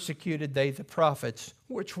so persecuted they the prophets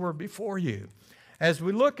which were before you." As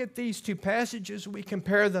we look at these two passages, we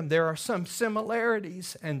compare them. There are some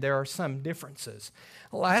similarities and there are some differences.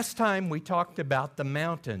 Last time we talked about the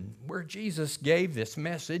mountain where Jesus gave this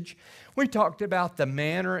message. We talked about the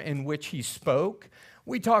manner in which he spoke.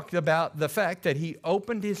 We talked about the fact that he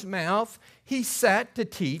opened his mouth. He sat to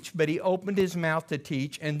teach, but he opened his mouth to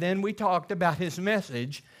teach. And then we talked about his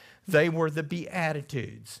message. They were the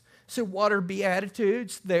Beatitudes. So what are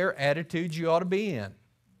Beatitudes? They're attitudes you ought to be in,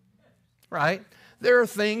 right? There are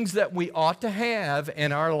things that we ought to have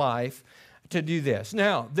in our life to do this.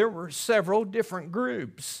 Now, there were several different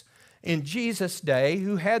groups in Jesus' day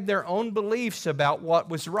who had their own beliefs about what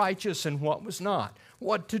was righteous and what was not,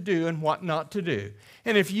 what to do and what not to do.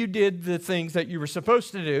 And if you did the things that you were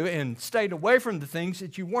supposed to do and stayed away from the things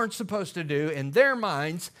that you weren't supposed to do, in their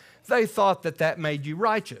minds, they thought that that made you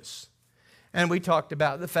righteous. And we talked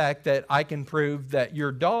about the fact that I can prove that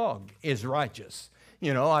your dog is righteous.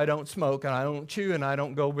 You know, I don't smoke and I don't chew and I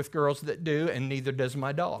don't go with girls that do, and neither does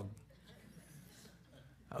my dog.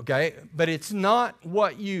 Okay? But it's not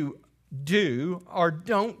what you do or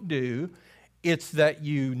don't do. It's that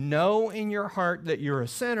you know in your heart that you're a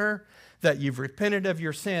sinner, that you've repented of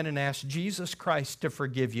your sin and asked Jesus Christ to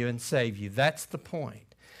forgive you and save you. That's the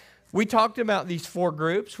point. We talked about these four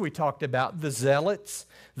groups. We talked about the Zealots.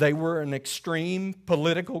 They were an extreme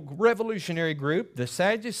political revolutionary group. The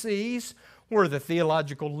Sadducees were the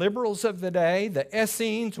theological liberals of the day. The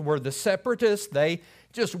Essenes were the separatists. They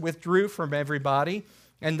just withdrew from everybody.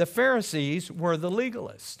 And the Pharisees were the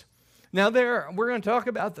legalists. Now, we're going to talk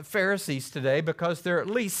about the Pharisees today because there are at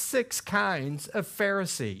least 6 kinds of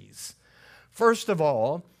Pharisees. First of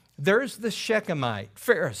all, there's the Shechemite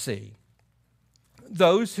Pharisee,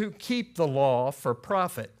 those who keep the law for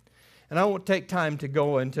profit. And I won't take time to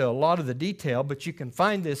go into a lot of the detail, but you can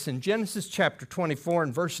find this in Genesis chapter 24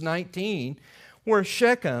 and verse 19, where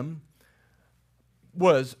Shechem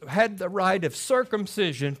had the rite of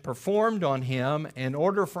circumcision performed on him in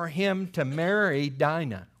order for him to marry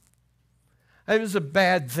Dinah. It was a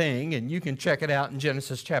bad thing, and you can check it out in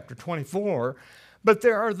Genesis chapter 24. But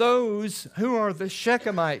there are those who are the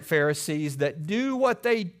Shechemite Pharisees that do what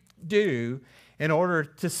they do in order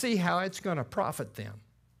to see how it's going to profit them.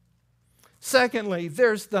 Secondly,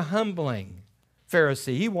 there's the humbling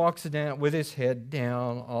Pharisee. He walks down with his head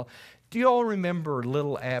down. Do you all remember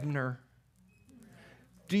little Abner?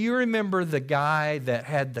 Do you remember the guy that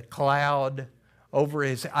had the cloud over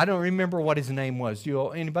his... I don't remember what his name was.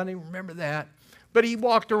 Anybody remember that? But he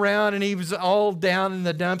walked around and he was all down in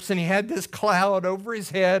the dumps and he had this cloud over his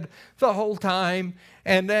head the whole time.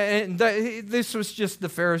 And this was just the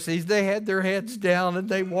Pharisees. They had their heads down and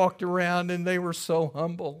they walked around and they were so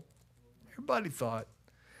humble. Everybody thought.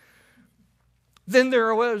 Then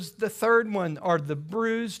there was the third one, are the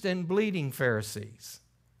bruised and bleeding Pharisees.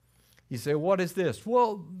 You say, what is this?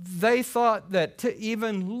 Well, they thought that to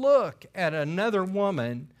even look at another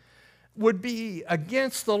woman would be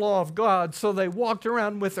against the law of God, so they walked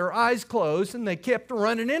around with their eyes closed and they kept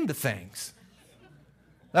running into things.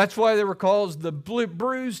 That's why they were called the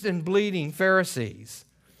bruised and bleeding Pharisees.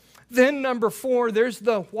 Then number 4, there's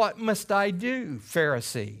the what must I do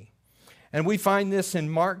Pharisee. And we find this in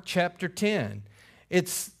Mark chapter 10.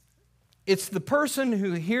 It's the person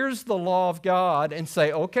who hears the law of God and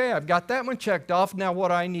say, okay, I've got that one checked off. Now what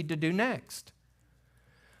do I need to do next?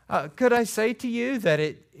 Could I say to you that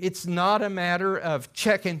it's not a matter of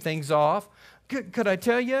checking things off? Could I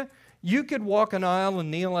tell you, you could walk an aisle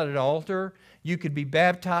and kneel at an altar. You could be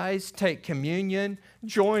baptized, take communion,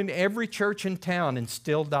 join every church in town and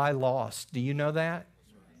still die lost. Do you know that?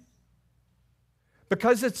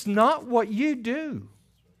 Because it's not what you do.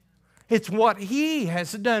 It's what He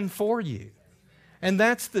has done for you. And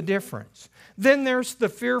that's the difference. Then there's the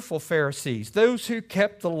fearful Pharisees, those who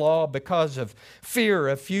kept the law because of fear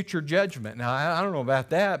of future judgment. Now, I don't know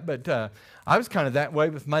about that, but I was kind of that way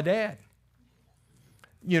with my dad.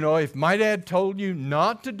 You know, if my dad told you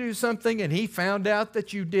not to do something and he found out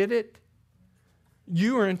that you did it,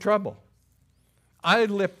 you were in trouble. I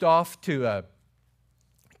lipped off to a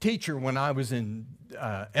teacher when I was in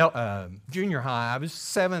junior high. I was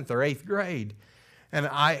 7th or 8th grade. And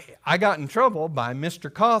I got in trouble by Mr.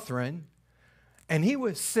 Cawthron, and he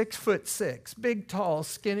was 6'6", big, tall,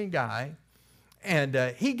 skinny guy.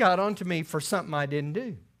 And he got onto me for something I didn't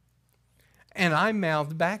do. And I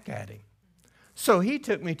mouthed back at him. So he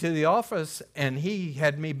took me to the office, and he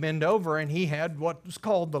had me bend over, and he had what was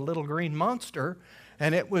called the little green monster,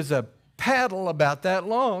 and it was a paddle about that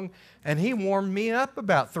long, and he warmed me up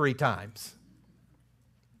about 3 times.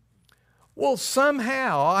 Well,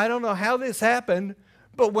 somehow, I don't know how this happened,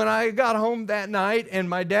 but when I got home that night and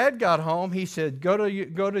my dad got home, he said, go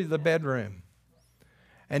to the bedroom.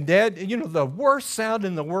 And Dad, you know, the worst sound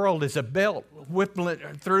in the world is a belt whipping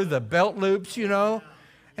through the belt loops, you know.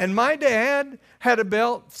 And my dad had a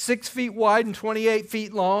belt 6 feet wide and 28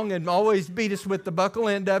 feet long and always beat us with the buckle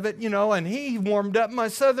end of it, you know, and he warmed up my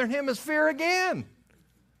southern hemisphere again.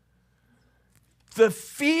 The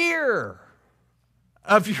fear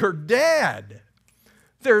of your dad.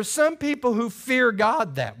 There are some people who fear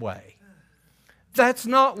God that way. That's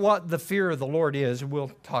not what the fear of the Lord is.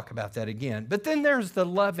 We'll talk about that again. But then there's the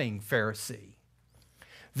loving Pharisee.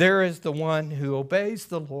 There is the one who obeys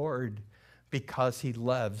the Lord because he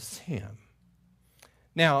loves Him.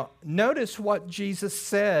 Now, notice what Jesus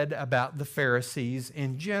said about the Pharisees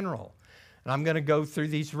in general. And I'm going to go through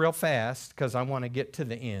these real fast because I want to get to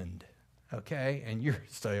the end. Okay? And you're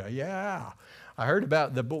saying, yeah. I heard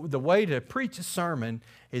about the way to preach a sermon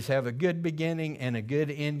is have a good beginning and a good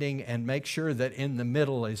ending and make sure that in the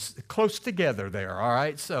middle is close together there, all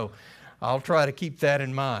right? So I'll try to keep that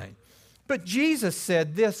in mind. But Jesus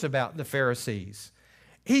said this about the Pharisees.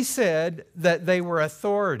 He said that they were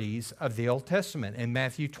authorities of the Old Testament. In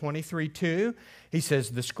Matthew 23:2, he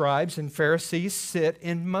says, the scribes and Pharisees sit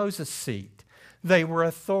in Moses' seat. They were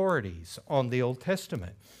authorities on the Old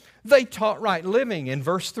Testament. They taught right living. In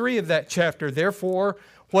verse 3 of that chapter, therefore,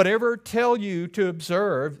 whatever tell you to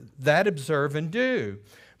observe, that observe and do.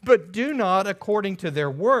 But do not according to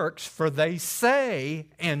their works, for they say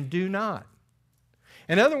and do not.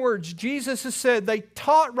 In other words, Jesus has said they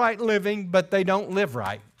taught right living, but they don't live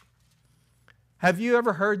right. Have you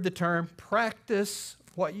ever heard the term, practice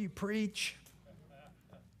what you preach?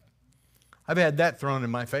 I've had that thrown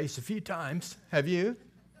in my face a few times. Have you?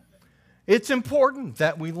 It's important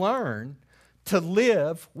that we learn to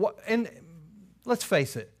live, and let's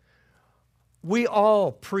face it, we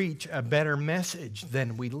all preach a better message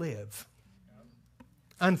than we live.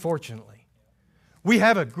 Unfortunately. We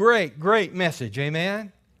have a great, great message,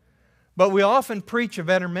 amen? But we often preach a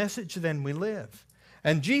better message than we live.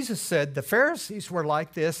 And Jesus said the Pharisees were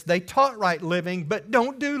like this. They taught right living, but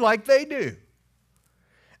don't do like they do.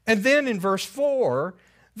 And then in verse 4,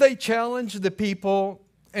 they challenge the people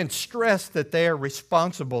and stress that they are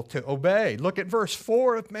responsible to obey. Look at verse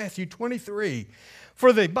 4 of Matthew 23.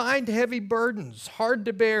 For they bind heavy burdens, hard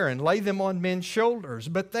to bear, and lay them on men's shoulders,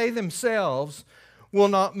 but they themselves will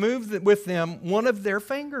not move with them one of their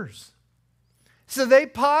fingers. So they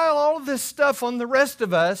pile all of this stuff on the rest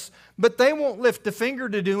of us, but they won't lift a finger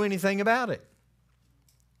to do anything about it.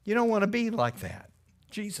 You don't want to be like that,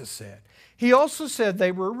 Jesus said. He also said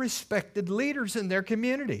they were respected leaders in their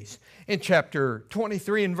communities. In chapter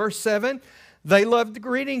 23 and verse 7, they loved the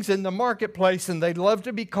greetings in the marketplace and they loved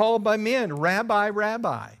to be called by men, Rabbi,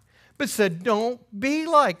 Rabbi. But said, don't be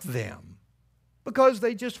like them because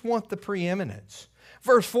they just want the preeminence.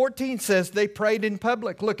 Verse 14 says they prayed in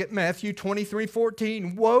public. Look at Matthew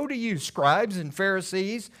 23:14. Woe to you, scribes and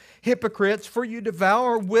Pharisees, hypocrites, for you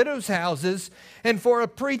devour widows' houses and for a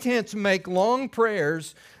pretense make long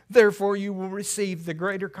prayers. Therefore you will receive the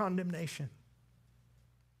greater condemnation.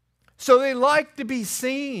 So they liked to be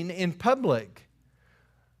seen in public,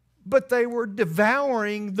 but they were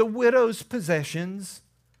devouring the widow's possessions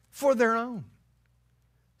for their own.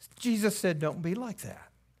 Jesus said, don't be like that.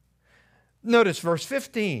 Notice verse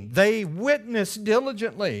 15. They witness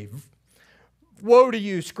diligently. Woe to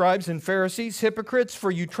you, scribes and Pharisees, hypocrites, for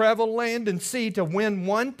you travel land and sea to win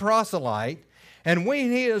one proselyte, and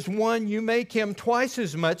when he is won, you make him twice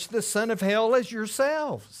as much the son of hell as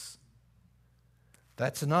yourselves.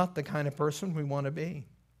 That's not the kind of person we want to be.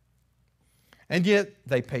 And yet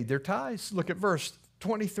they paid their tithes. Look at verse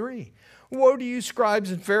 23. Woe to you, scribes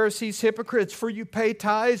and Pharisees, hypocrites, for you pay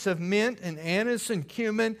tithes of mint and anise and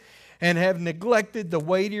cumin, and have neglected the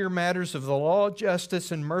weightier matters of the law,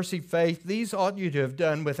 justice, and mercy, faith. These ought you to have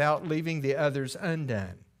done without leaving the others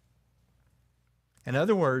undone. In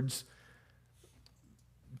other words,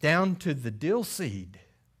 down to the dill seed.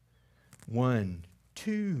 1,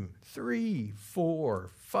 2, 3, 4,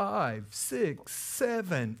 5, 6,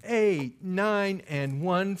 7, 8, 9, and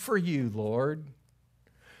 1 for you, Lord.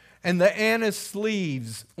 And the anise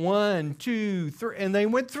leaves, 1, 2, 3, and they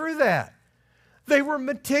went through that. They were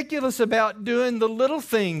meticulous about doing the little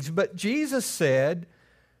things, but Jesus said,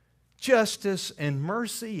 justice and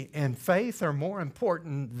mercy and faith are more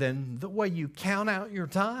important than the way you count out your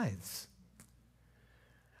tithes.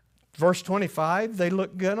 Verse 25, they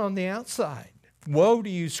look good on the outside. Woe to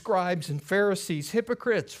you, scribes and Pharisees,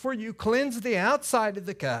 hypocrites, for you cleanse the outside of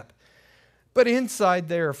the cup, but inside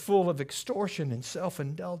they are full of extortion and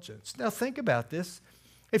self-indulgence. Now think about this.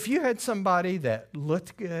 If you had somebody that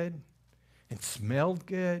looked good and smelled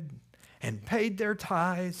good and paid their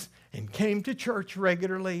tithes and came to church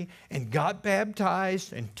regularly and got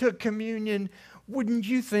baptized and took communion, wouldn't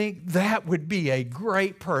you think that would be a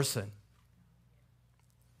great person?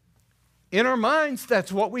 In our minds,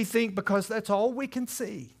 that's what we think because that's all we can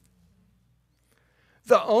see.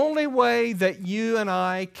 The only way that you and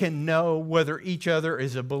I can know whether each other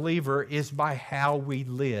is a believer is by how we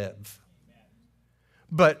live.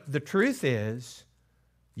 But the truth is,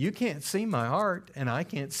 you can't see my heart and I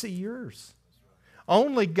can't see yours.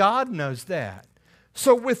 Only God knows that.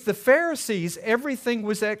 So with the Pharisees, everything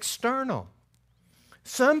was external.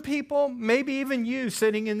 Some people, maybe even you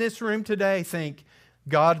sitting in this room today, think,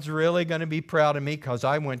 God's really going to be proud of me because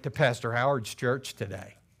I went to Pastor Howard's church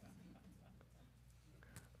today.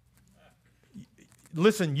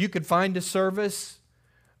 Listen, you could find a service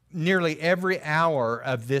nearly every hour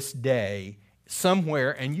of this day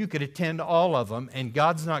somewhere, and you could attend all of them, and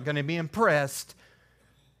God's not going to be impressed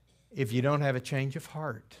if you don't have a change of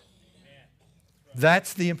heart.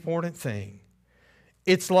 That's the important thing.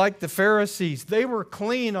 It's like the Pharisees. They were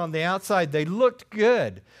clean on the outside. They looked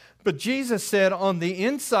good. But Jesus said, on the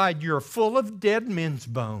inside, you're full of dead men's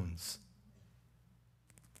bones.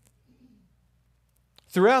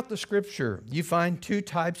 Throughout the Scripture, you find two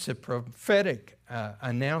types of prophetic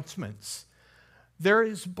announcements. There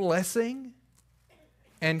is blessing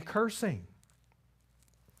and cursing.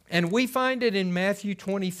 And we find it in Matthew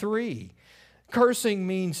 23. Cursing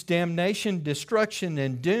means damnation, destruction,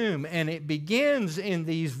 and doom. And it begins in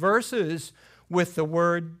these verses with the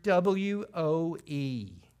word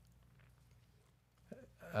W-O-E.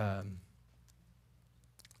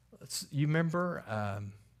 You remember,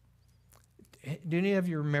 do any of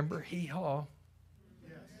you remember hee-haw?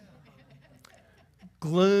 Yes.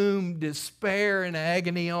 Gloom, despair, and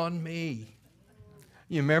agony on me.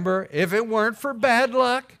 You remember, if it weren't for bad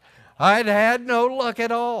luck, I'd had no luck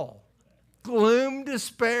at all. Gloom,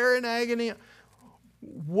 despair, and agony.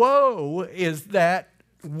 Woe is that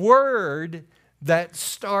word that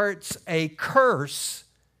starts a curse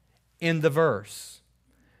in the verse.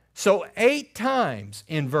 So 8 times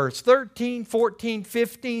in verse 13, 14,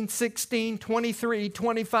 15, 16, 23,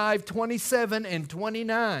 25, 27, and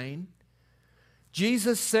 29,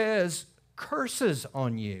 Jesus says curses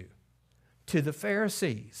on you to the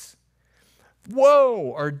Pharisees. Woe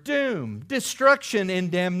or doom, destruction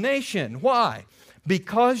and damnation. Why?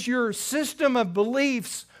 Because your system of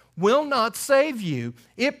beliefs will not save you.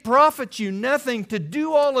 It profits you nothing to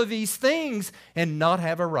do all of these things and not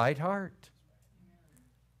have a right heart.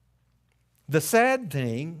 The sad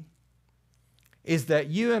thing is that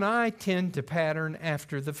you and I tend to pattern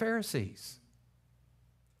after the Pharisees.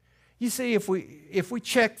 You see, if we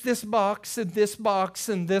check this box and this box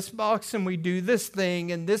and this box and we do this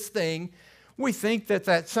thing and this thing, we think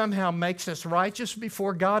that somehow makes us righteous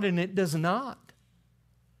before God, and it does not.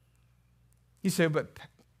 You say, but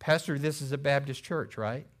Pastor, this is a Baptist church,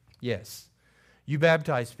 right? Yes. You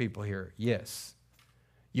baptize people here? Yes.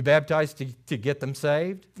 You baptize to get them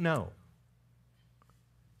saved? No.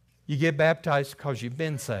 You get baptized because you've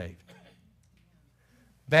been saved.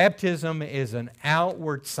 Baptism is an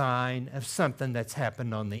outward sign of something that's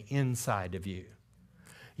happened on the inside of you.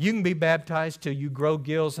 You can be baptized till you grow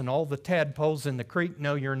gills and all the tadpoles in the creek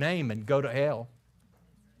know your name and go to hell.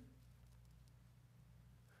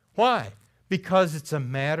 Why? Because it's a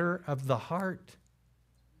matter of the heart,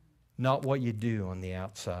 not what you do on the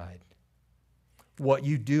outside. What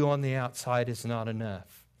you do on the outside is not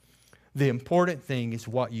enough. The important thing is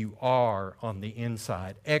what you are on the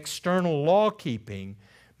inside. External law keeping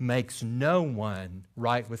makes no one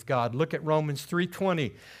right with God. Look at Romans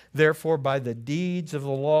 3:20. Therefore, by the deeds of the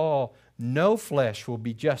law, no flesh will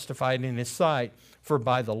be justified in his sight, for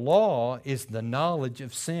by the law is the knowledge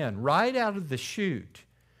of sin. Right out of the chute,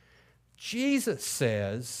 Jesus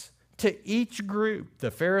says to each group,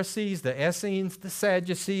 the Pharisees, the Essenes, the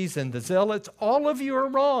Sadducees, and the Zealots, all of you are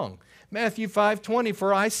wrong. Matthew 5:20,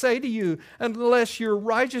 for I say to you, unless your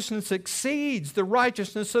righteousness exceeds the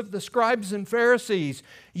righteousness of the scribes and Pharisees,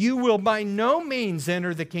 you will by no means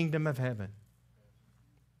enter the kingdom of heaven.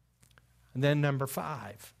 And then number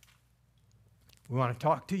 5, we want to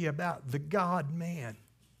talk to you about the God-man.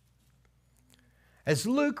 As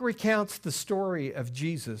Luke recounts the story of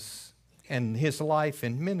Jesus and his life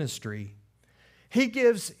and ministry, he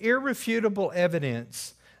gives irrefutable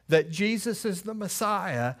evidence that Jesus is the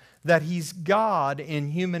Messiah, that he's God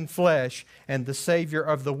in human flesh and the Savior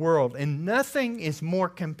of the world. And nothing is more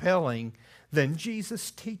compelling than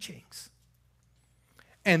Jesus' teachings.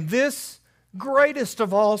 And this greatest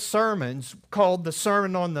of all sermons, called the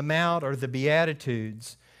Sermon on the Mount or the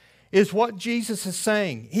Beatitudes, is what Jesus is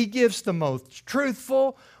saying. He gives the most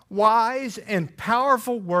truthful, wise, and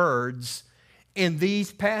powerful words in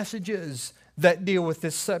these passages that deal with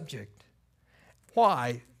this subject.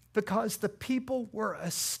 Why? Because the people were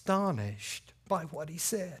astonished by what he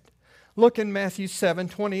said. Look in Matthew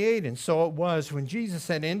 7:28. And so it was when Jesus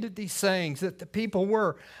had ended these sayings that the people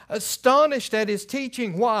were astonished at his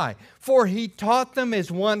teaching. Why? For he taught them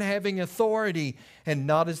as one having authority and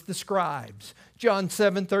not as the scribes. John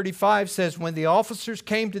 7:35 says, when the officers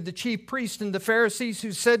came to the chief priests and the Pharisees,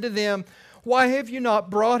 who said to them, why have you not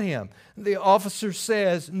brought him? The officer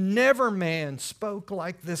says, never man spoke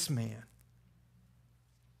like this man.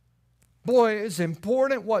 Boy, it's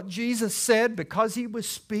important what Jesus said because he was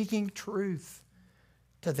speaking truth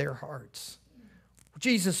to their hearts.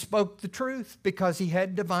 Jesus spoke the truth because he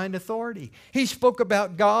had divine authority. He spoke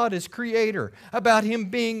about God as creator, about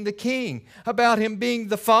him being the king, about him being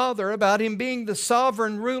the father, about him being the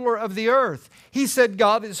sovereign ruler of the earth. He said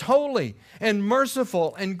God is holy and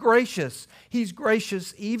merciful and gracious. He's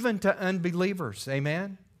gracious even to unbelievers.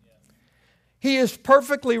 Amen? He is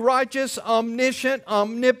perfectly righteous, omniscient,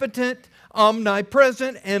 omnipotent,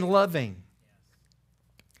 omnipresent, and loving.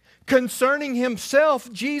 Concerning himself,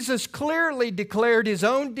 Jesus clearly declared his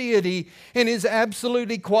own deity and his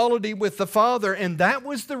absolute equality with the Father, and that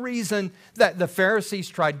was the reason that the Pharisees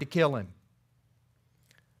tried to kill him.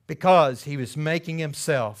 Because he was making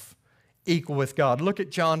himself equal with God. Look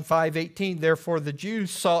at John 5:18. Therefore the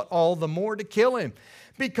Jews sought all the more to kill him,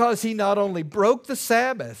 because he not only broke the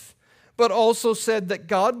Sabbath, but also said that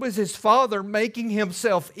God was his Father, making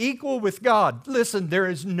himself equal with God. Listen, there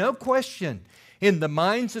is no question in the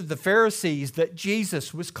minds of the Pharisees that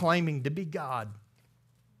Jesus was claiming to be God.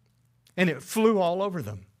 And it flew all over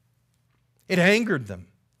them. It angered them.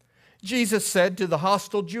 Jesus said to the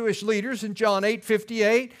hostile Jewish leaders in John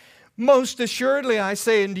 8:58, most assuredly I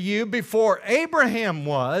say unto you, before Abraham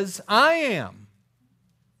was, I am.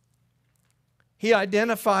 He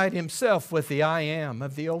identified himself with the I am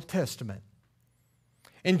of the Old Testament.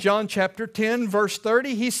 In John chapter 10, verse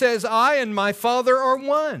 30, he says, I and my Father are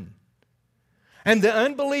one. And the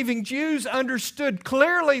unbelieving Jews understood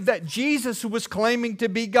clearly that Jesus was claiming to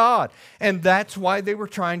be God, and that's why they were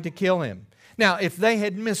trying to kill him. Now, if they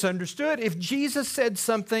had misunderstood, if Jesus said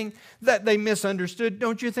something that they misunderstood,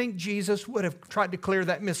 don't you think Jesus would have tried to clear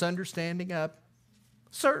that misunderstanding up?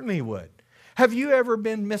 Certainly he would. Have you ever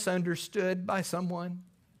been misunderstood by someone?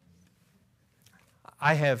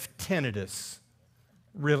 I have tinnitus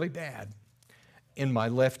really bad in my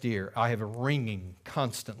left ear. I have a ringing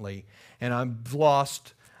constantly, and I've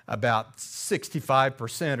lost about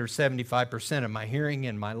 65% or 75% of my hearing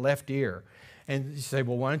in my left ear. And you say,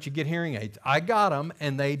 well, why don't you get hearing aids? I got them,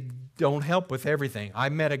 and they don't help with everything. I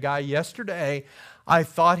met a guy yesterday. I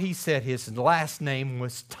thought he said his last name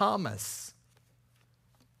was Thomas.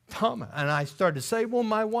 Thomas. And I started to say, well,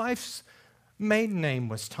 my wife's maiden name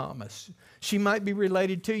was Thomas. She might be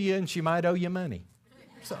related to you, and she might owe you money.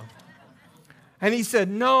 So, and he said,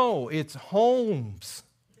 no, it's Holmes.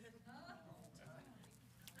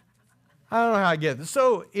 I don't know how I get this.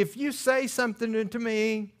 So if you say something to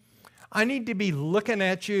me, I need to be looking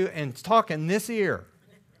at you and talking this ear.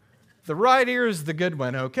 The right ear is the good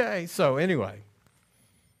one, okay? So anyway.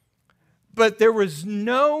 But there was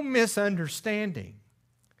no misunderstanding.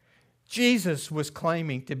 Jesus was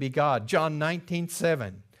claiming to be God. John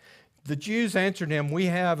 19:7. The Jews answered him, "We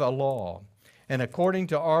have a law, and according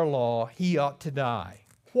to our law, he ought to die."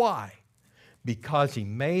 Why? Because he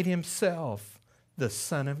made himself the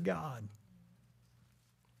Son of God.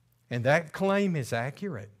 And that claim is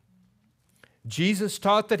accurate. Jesus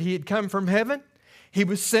taught that he had come from heaven. He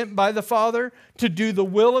was sent by the Father to do the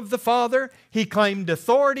will of the Father. He claimed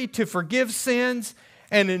authority to forgive sins.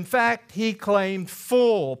 And in fact, he claimed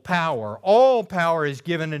full power. All power is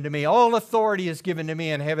given unto me. All authority is given to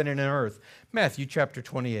me in heaven and in earth. Matthew chapter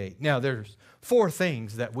 28. Now, there's 4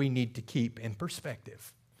 things that we need to keep in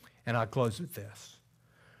perspective. And I'll close with this.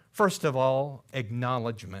 First of all,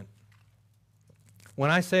 acknowledgement.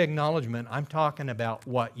 When I say acknowledgement, I'm talking about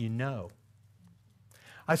what you know.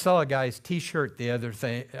 I saw a guy's t-shirt the other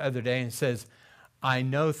day and it says, "I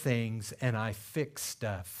know things and I fix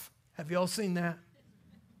stuff." Have you all seen that?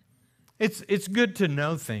 It's good to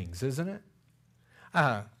know things, isn't it?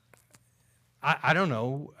 I don't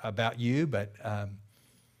know about you, but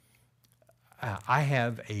I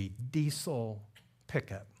have a diesel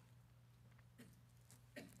pickup.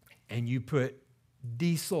 And you put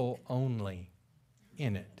diesel only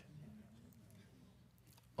in it.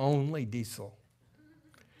 Only diesel.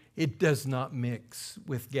 It does not mix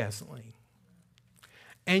with gasoline.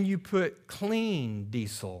 And you put clean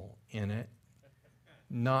diesel in it,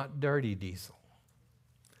 not dirty diesel.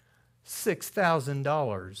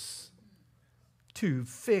 $6,000 to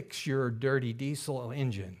fix your dirty diesel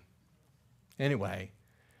engine. Anyway,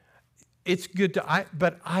 it's good to,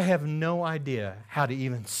 but I have no idea how to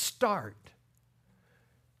even start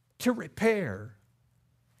to repair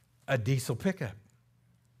a diesel pickup.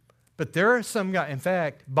 But there are some guys, in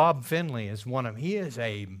fact, Bob Finley is one of them. He is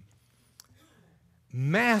a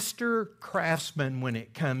master craftsman when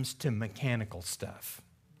it comes to mechanical stuff.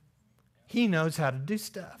 He knows how to do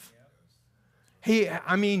stuff. He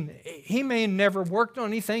may have never worked on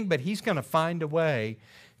anything, but he's going to find a way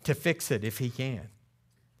to fix it if he can.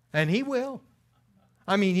 And he will.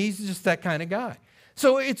 He's just that kind of guy.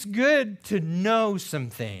 So it's good to know some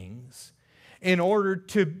things in order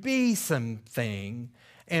to be something,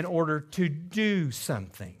 in order to do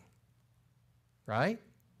something. Right?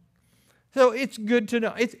 So it's good to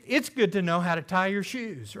know. It's good to know how to tie your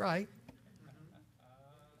shoes, right?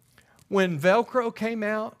 When Velcro came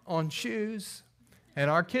out on shoes and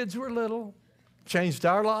our kids were little, changed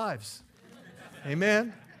our lives.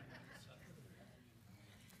 Amen?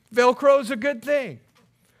 Velcro is a good thing.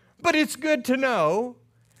 But it's good to know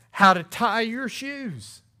how to tie your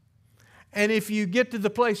shoes. And if you get to the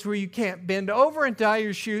place where you can't bend over and tie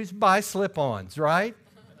your shoes, buy slip-ons, right?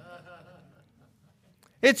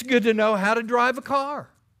 It's good to know how to drive a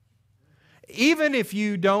car. Even if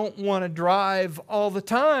you don't want to drive all the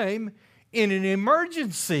time, in an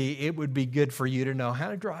emergency, it would be good for you to know how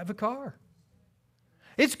to drive a car.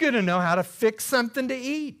 It's good to know how to fix something to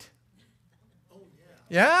eat.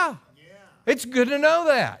 Yeah. It's good to know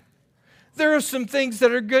that. There are some things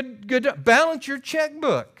that are good to balance your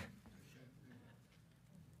checkbook.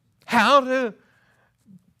 How to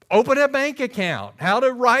open a bank account, how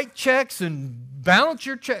to write checks and balance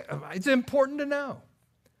your check. It's important to know.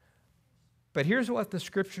 But here's what the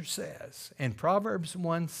scripture says in Proverbs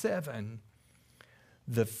 1:7.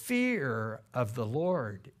 The fear of the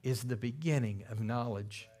Lord is the beginning of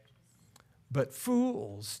knowledge, but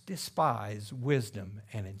fools despise wisdom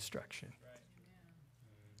and instruction.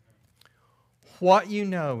 What you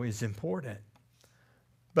know is important,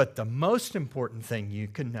 but the most important thing you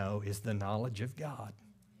can know is the knowledge of God.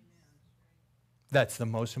 That's the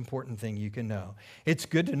most important thing you can know. It's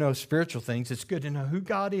good to know spiritual things. It's good to know who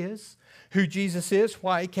God is, who Jesus is,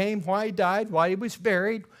 why he came, why he died, why he was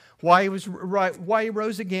buried, why he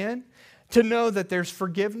rose again. To know that there's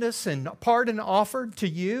forgiveness and pardon offered to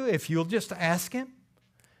you if you'll just ask him.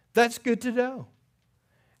 That's good to know.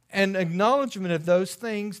 And acknowledgement of those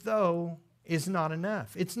things, though, is not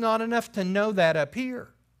enough. It's not enough to know that up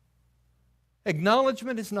here.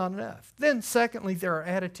 Acknowledgement is not enough. Then, secondly, there are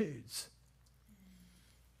attitudes.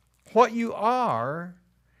 What you are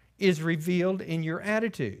is revealed in your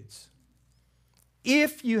attitudes.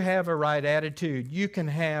 If you have a right attitude, you can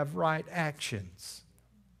have right actions.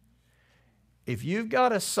 If you've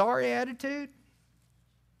got a sorry attitude,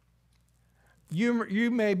 you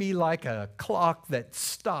may be like a clock that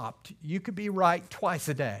stopped. You could be right twice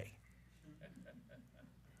a day.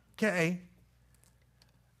 Okay?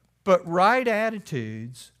 But right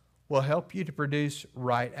attitudes will help you to produce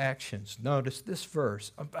right actions. Notice this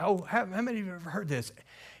verse. Oh, how many of you have ever heard this?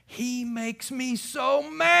 He makes me so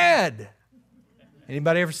mad.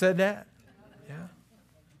 Anybody ever said that? Yeah.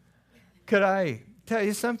 Could I tell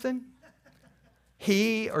you something?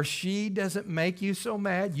 he or she doesn't make you so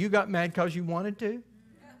mad, you got mad because you wanted to?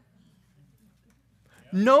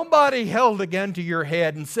 Nobody held a gun to your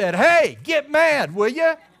head and said, hey, get mad, will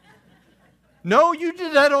you? No, you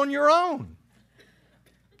did that on your own.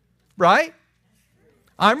 Right?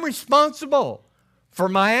 I'm responsible for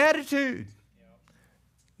my attitude.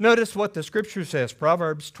 Notice what the scripture says,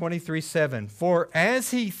 Proverbs 23:7. For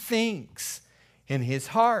as he thinks in his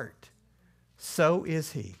heart, so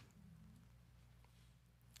is he.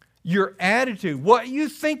 Your attitude, what you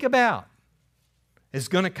think about, is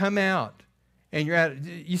going to come out. And your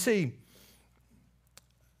attitude. You see,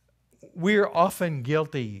 we're often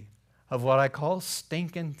guilty of what I call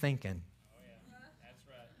stinking thinking.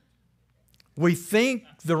 We think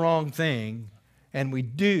the wrong thing and we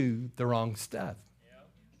do the wrong stuff.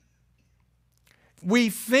 We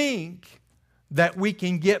think that we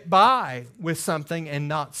can get by with something and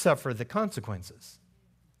not suffer the consequences.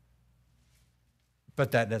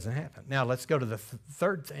 But that doesn't happen. Now let's go to the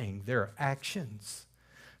third thing. There are actions.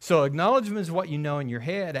 So acknowledgement is what you know in your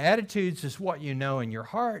head. Attitudes is what you know in your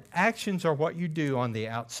heart. Actions are what you do on the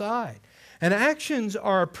outside. And actions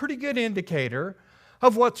are a pretty good indicator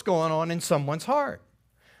of what's going on in someone's heart.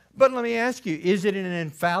 But let me ask you, is it an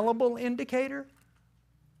infallible indicator?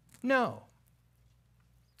 No.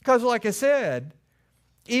 Because like I said,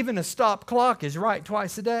 even a stop clock is right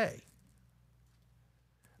twice a day.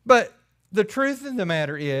 But the truth of the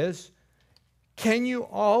matter is, can you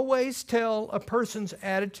always tell a person's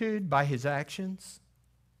attitude by his actions?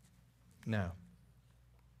 No.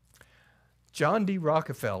 John D.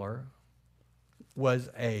 Rockefeller was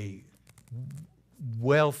a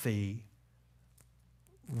wealthy,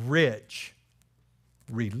 rich,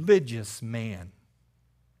 religious man.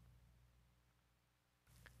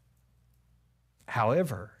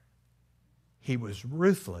 However, he was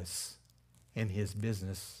ruthless in his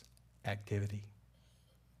business activity.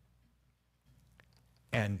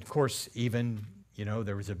 And of course, even,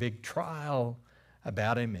 there was a big trial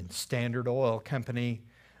about him in Standard Oil Company,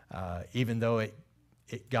 even though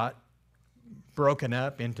it got broken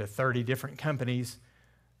up into 30 different companies.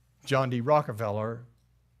 John D. Rockefeller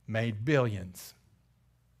made billions.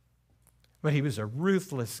 But he was a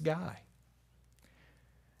ruthless guy.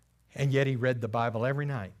 And yet he read the Bible every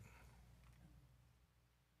night.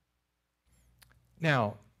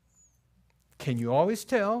 Now, can you always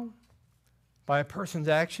tell by a person's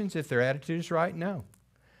actions if their attitude is right? No.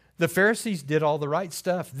 The Pharisees did all the right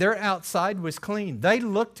stuff. Their outside was clean. They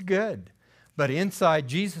looked good. But inside,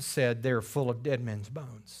 Jesus said, they're full of dead men's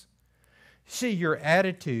bones. See, your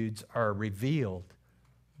attitudes are revealed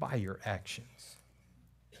by your actions.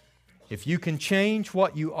 If you can change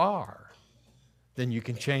what you are, then you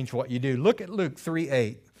can change what you do. Look at Luke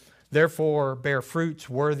 3:8. Therefore, bear fruits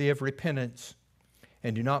worthy of repentance,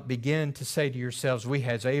 and do not begin to say to yourselves, we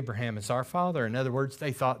has Abraham as our father. In other words,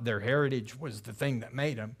 they thought their heritage was the thing that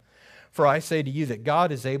made them. For I say to you that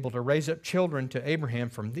God is able to raise up children to Abraham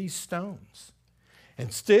from these stones.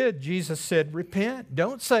 Instead, Jesus said, repent.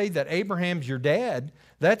 Don't say that Abraham's your dad.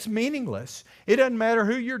 That's meaningless. It doesn't matter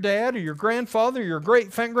who your dad or your grandfather or your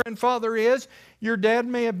great-grandfather is. Your dad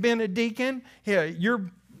may have been a deacon.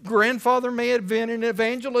 Your grandfather may have been an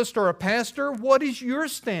evangelist or a pastor. What is your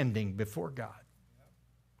standing before God?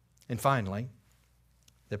 And finally,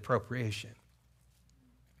 the appropriation.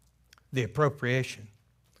 The appropriation.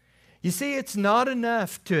 You see, it's not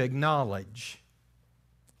enough to acknowledge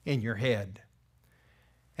in your head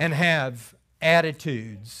and have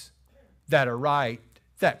attitudes that are right,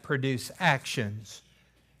 that produce actions,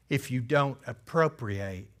 if you don't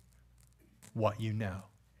appropriate what you know.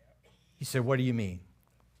 You say, what do you mean?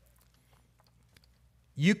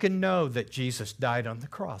 You can know that Jesus died on the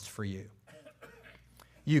cross for you.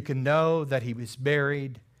 You can know that he was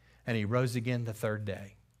buried and he rose again the third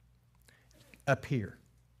day. Up here.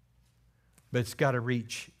 But it's got to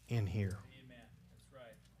reach in here. Amen. That's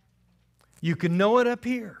right. You can know it up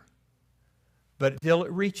here, but until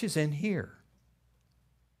it reaches in here,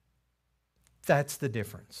 that's the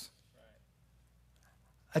difference.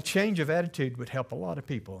 A change of attitude would help a lot of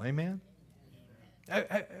people. Amen?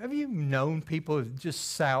 Have you known people who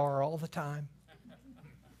just sour all the time?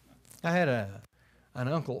 I had an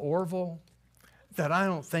Uncle Orville that I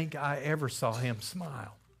don't think I ever saw him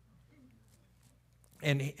smile.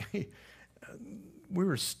 And we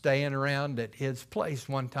were staying around at his place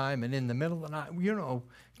one time, and in the middle of the night,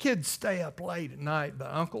 kids stay up late at night,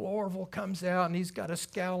 but Uncle Orville comes out and he's got a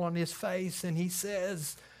scowl on his face and he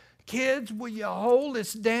says, kids, will you hold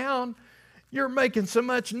this down? You're making so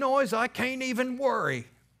much noise I can't even worry.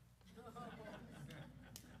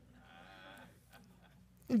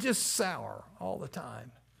 And just sour all the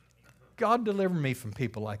time. God deliver me from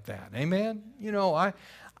people like that. Amen? You know,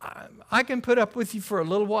 I can put up with you for a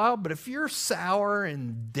little while, but if you're sour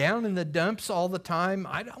and down in the dumps all the time,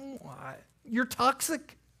 you're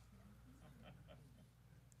toxic.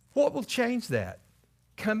 What will change that?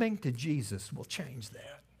 Coming to Jesus will change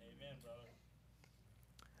that. Amen, brother.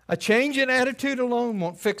 A change in attitude alone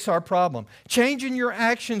won't fix our problem. Changing your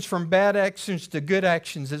actions from bad actions to good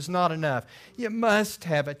actions is not enough. You must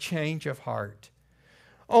have a change of heart.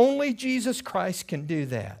 Only Jesus Christ can do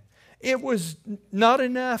that. It was not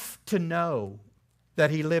enough to know that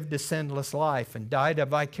he lived a sinless life and died a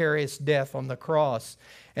vicarious death on the cross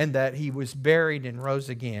and that he was buried and rose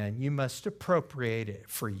again. You must appropriate it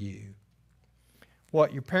for you.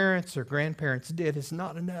 What your parents or grandparents did is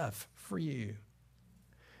not enough for you.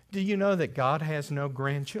 Do you know that God has no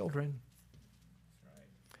grandchildren?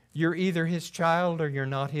 You're either his child or you're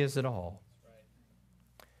not his at all.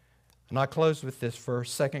 And I close with this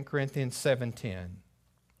verse, 2 Corinthians 7:10.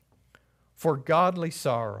 For godly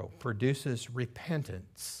sorrow produces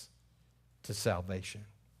repentance to salvation,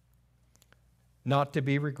 not to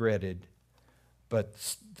be regretted,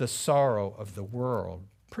 but the sorrow of the world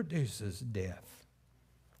produces death.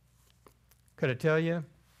 Could I tell you?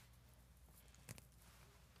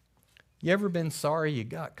 You ever been sorry you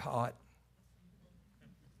got caught?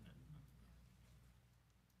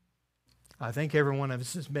 I think every one of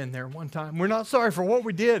us has been there one time. We're not sorry for what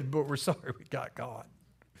we did, but we're sorry we got caught.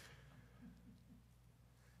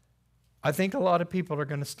 I think a lot of people are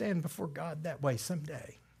going to stand before God that way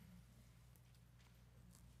someday.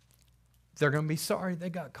 They're going to be sorry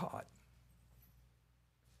they got caught.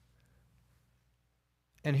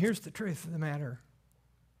 And here's the truth of the matter.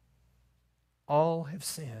 All have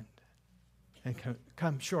sinned and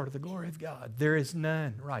come short of the glory of God. There is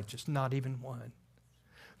none righteous, not even one.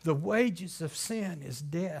 The wages of sin is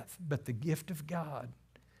death, but the gift of God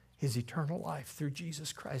is eternal life through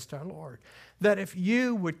Jesus Christ our Lord. That if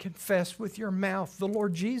you would confess with your mouth the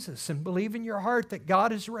Lord Jesus and believe in your heart that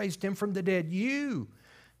God has raised him from the dead, you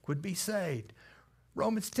would be saved.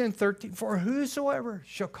 Romans 10:13, for whosoever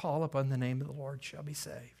shall call upon the name of the Lord shall be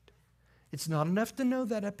saved. It's not enough to know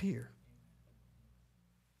that up here.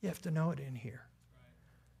 You have to know it in here.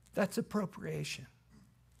 That's appropriation.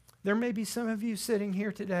 There may be some of you sitting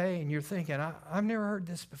here today and you're thinking, I've never heard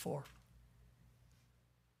this before.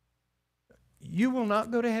 You will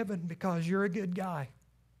not go to heaven because you're a good guy,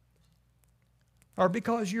 or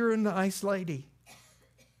because you're a nice lady,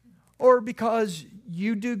 or because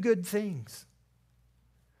you do good things.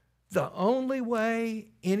 The only way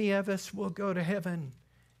any of us will go to heaven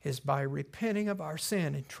is by repenting of our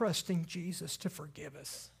sin and trusting Jesus to forgive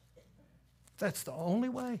us. That's the only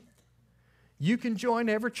way. You can join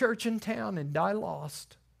every church in town and die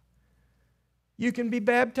lost. You can be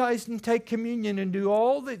baptized and take communion and do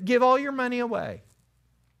all that, give all your money away,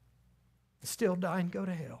 still die and go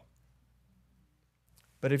to hell.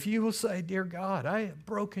 But if you will say, dear God, I have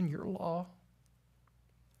broken your law.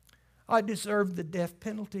 I deserve the death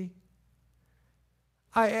penalty.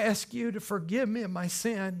 I ask you to forgive me of my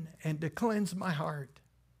sin and to cleanse my heart.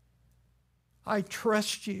 I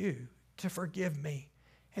trust you to forgive me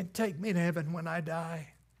and take me to heaven when I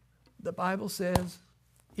die. The Bible says,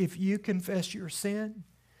 if you confess your sin,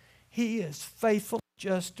 he is faithful,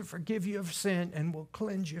 just to forgive you of sin and will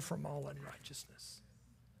cleanse you from all unrighteousness.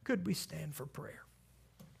 Could we stand for prayer?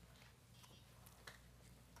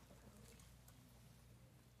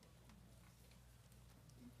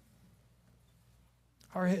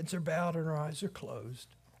 Our heads are bowed and our eyes are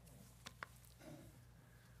closed.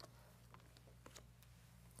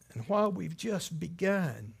 And while we've just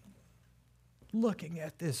begun looking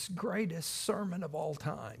at this greatest sermon of all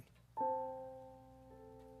time,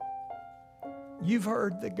 you've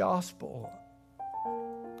heard the gospel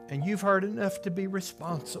and you've heard enough to be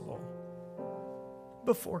responsible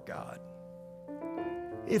before God.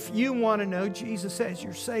 If you want to know Jesus as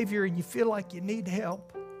your Savior and you feel like you need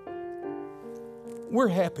help, we're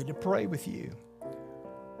happy to pray with you.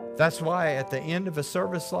 That's why at the end of a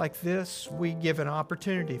service like this, we give an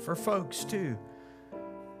opportunity for folks to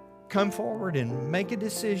come forward and make a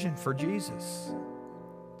decision for Jesus.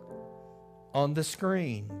 On the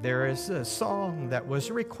screen, there is a song that was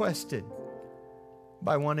requested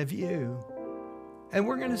by one of you, and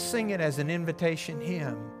we're going to sing it as an invitation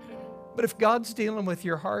hymn. But if God's dealing with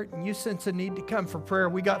your heart and you sense a need to come for prayer,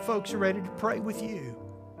 we got folks ready to pray with you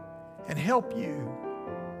and help you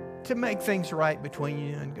to make things right between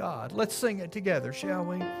you and God. Let's sing it together, shall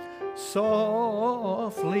we?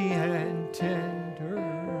 Softly and tenderly,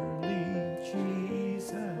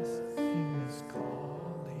 Jesus is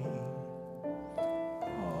calling,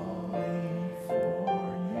 calling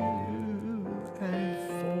for you.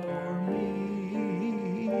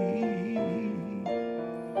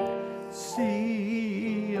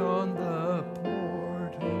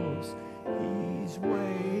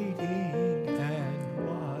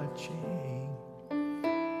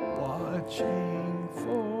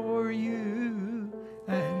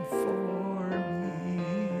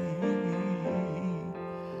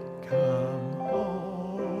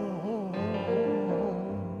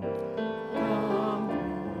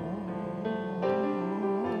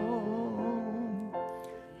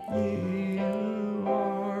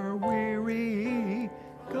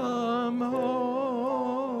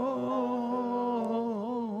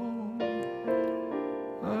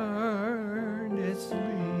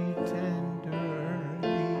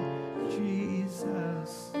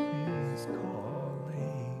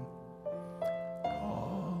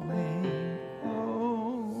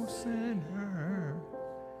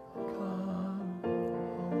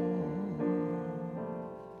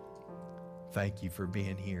 Thank you for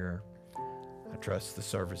being here. I trust the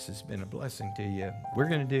service has been a blessing to you. We're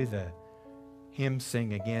going to do the hymn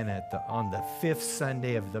sing again on the 5th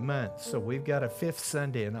Sunday of the month. So we've got a 5th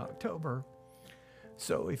Sunday in October.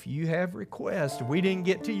 So if you have requests, we didn't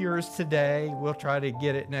get to yours today. We'll try to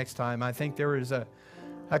get it next time. I think there was a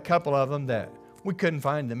couple of them that we couldn't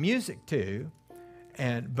find the music to,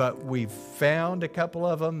 but we found a couple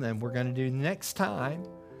of them and we're going to do next time.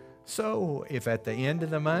 So if at the end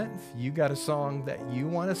of the month you got a song that you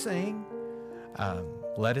want to sing,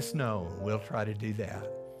 let us know. We'll try to do that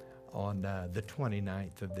on the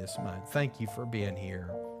 29th of this month. Thank you for being here.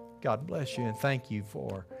 God bless you, and thank you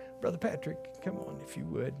for Brother Patrick. Come on, if you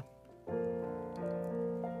would.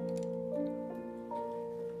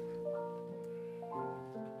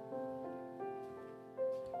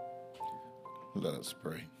 Let us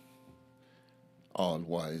pray.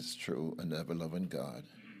 All-wise, true, and ever-loving God,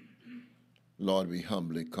 Lord, we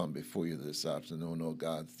humbly come before you this afternoon, oh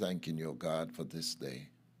God, thanking you, oh God, for this day.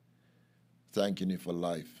 Thanking you for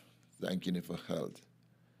life. Thanking you for health.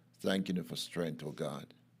 Thanking you for strength, oh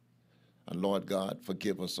God. And Lord God,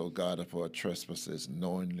 forgive us, oh God, of our trespasses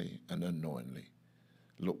knowingly and unknowingly.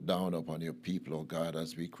 Look down upon your people, oh God,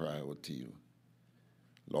 as we cry out to you.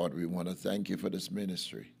 Lord, we want to thank you for this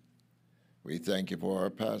ministry. We thank you for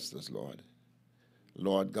our pastors, Lord.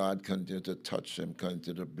 Lord God, continue to touch them,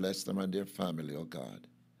 continue to bless them and their family, oh God,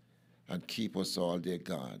 and keep us all, dear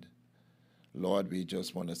God. Lord, we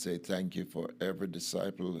just want to say thank you for every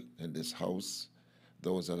disciple in this house,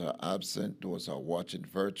 those that are absent, those that are watching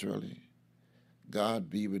virtually. God,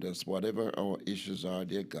 be with us, whatever our issues are,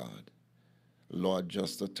 dear God. Lord,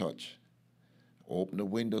 just a touch. Open the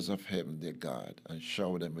windows of heaven, dear God, and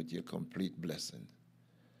shower them with your complete blessing.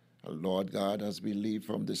 And Lord God, as we leave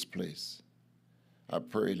from this place, I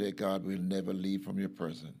pray, dear God, we'll never leave from your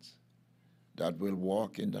presence, that we'll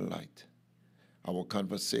walk in the light. Our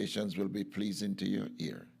conversations will be pleasing to your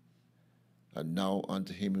ear. And now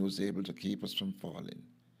unto him who is able to keep us from falling,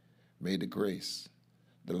 may the grace,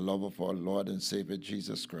 the love of our Lord and Savior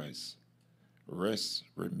Jesus Christ, rest,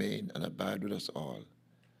 remain, and abide with us all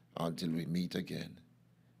until we meet again.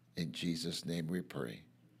 In Jesus' name we pray.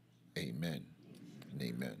 Amen and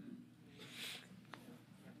amen.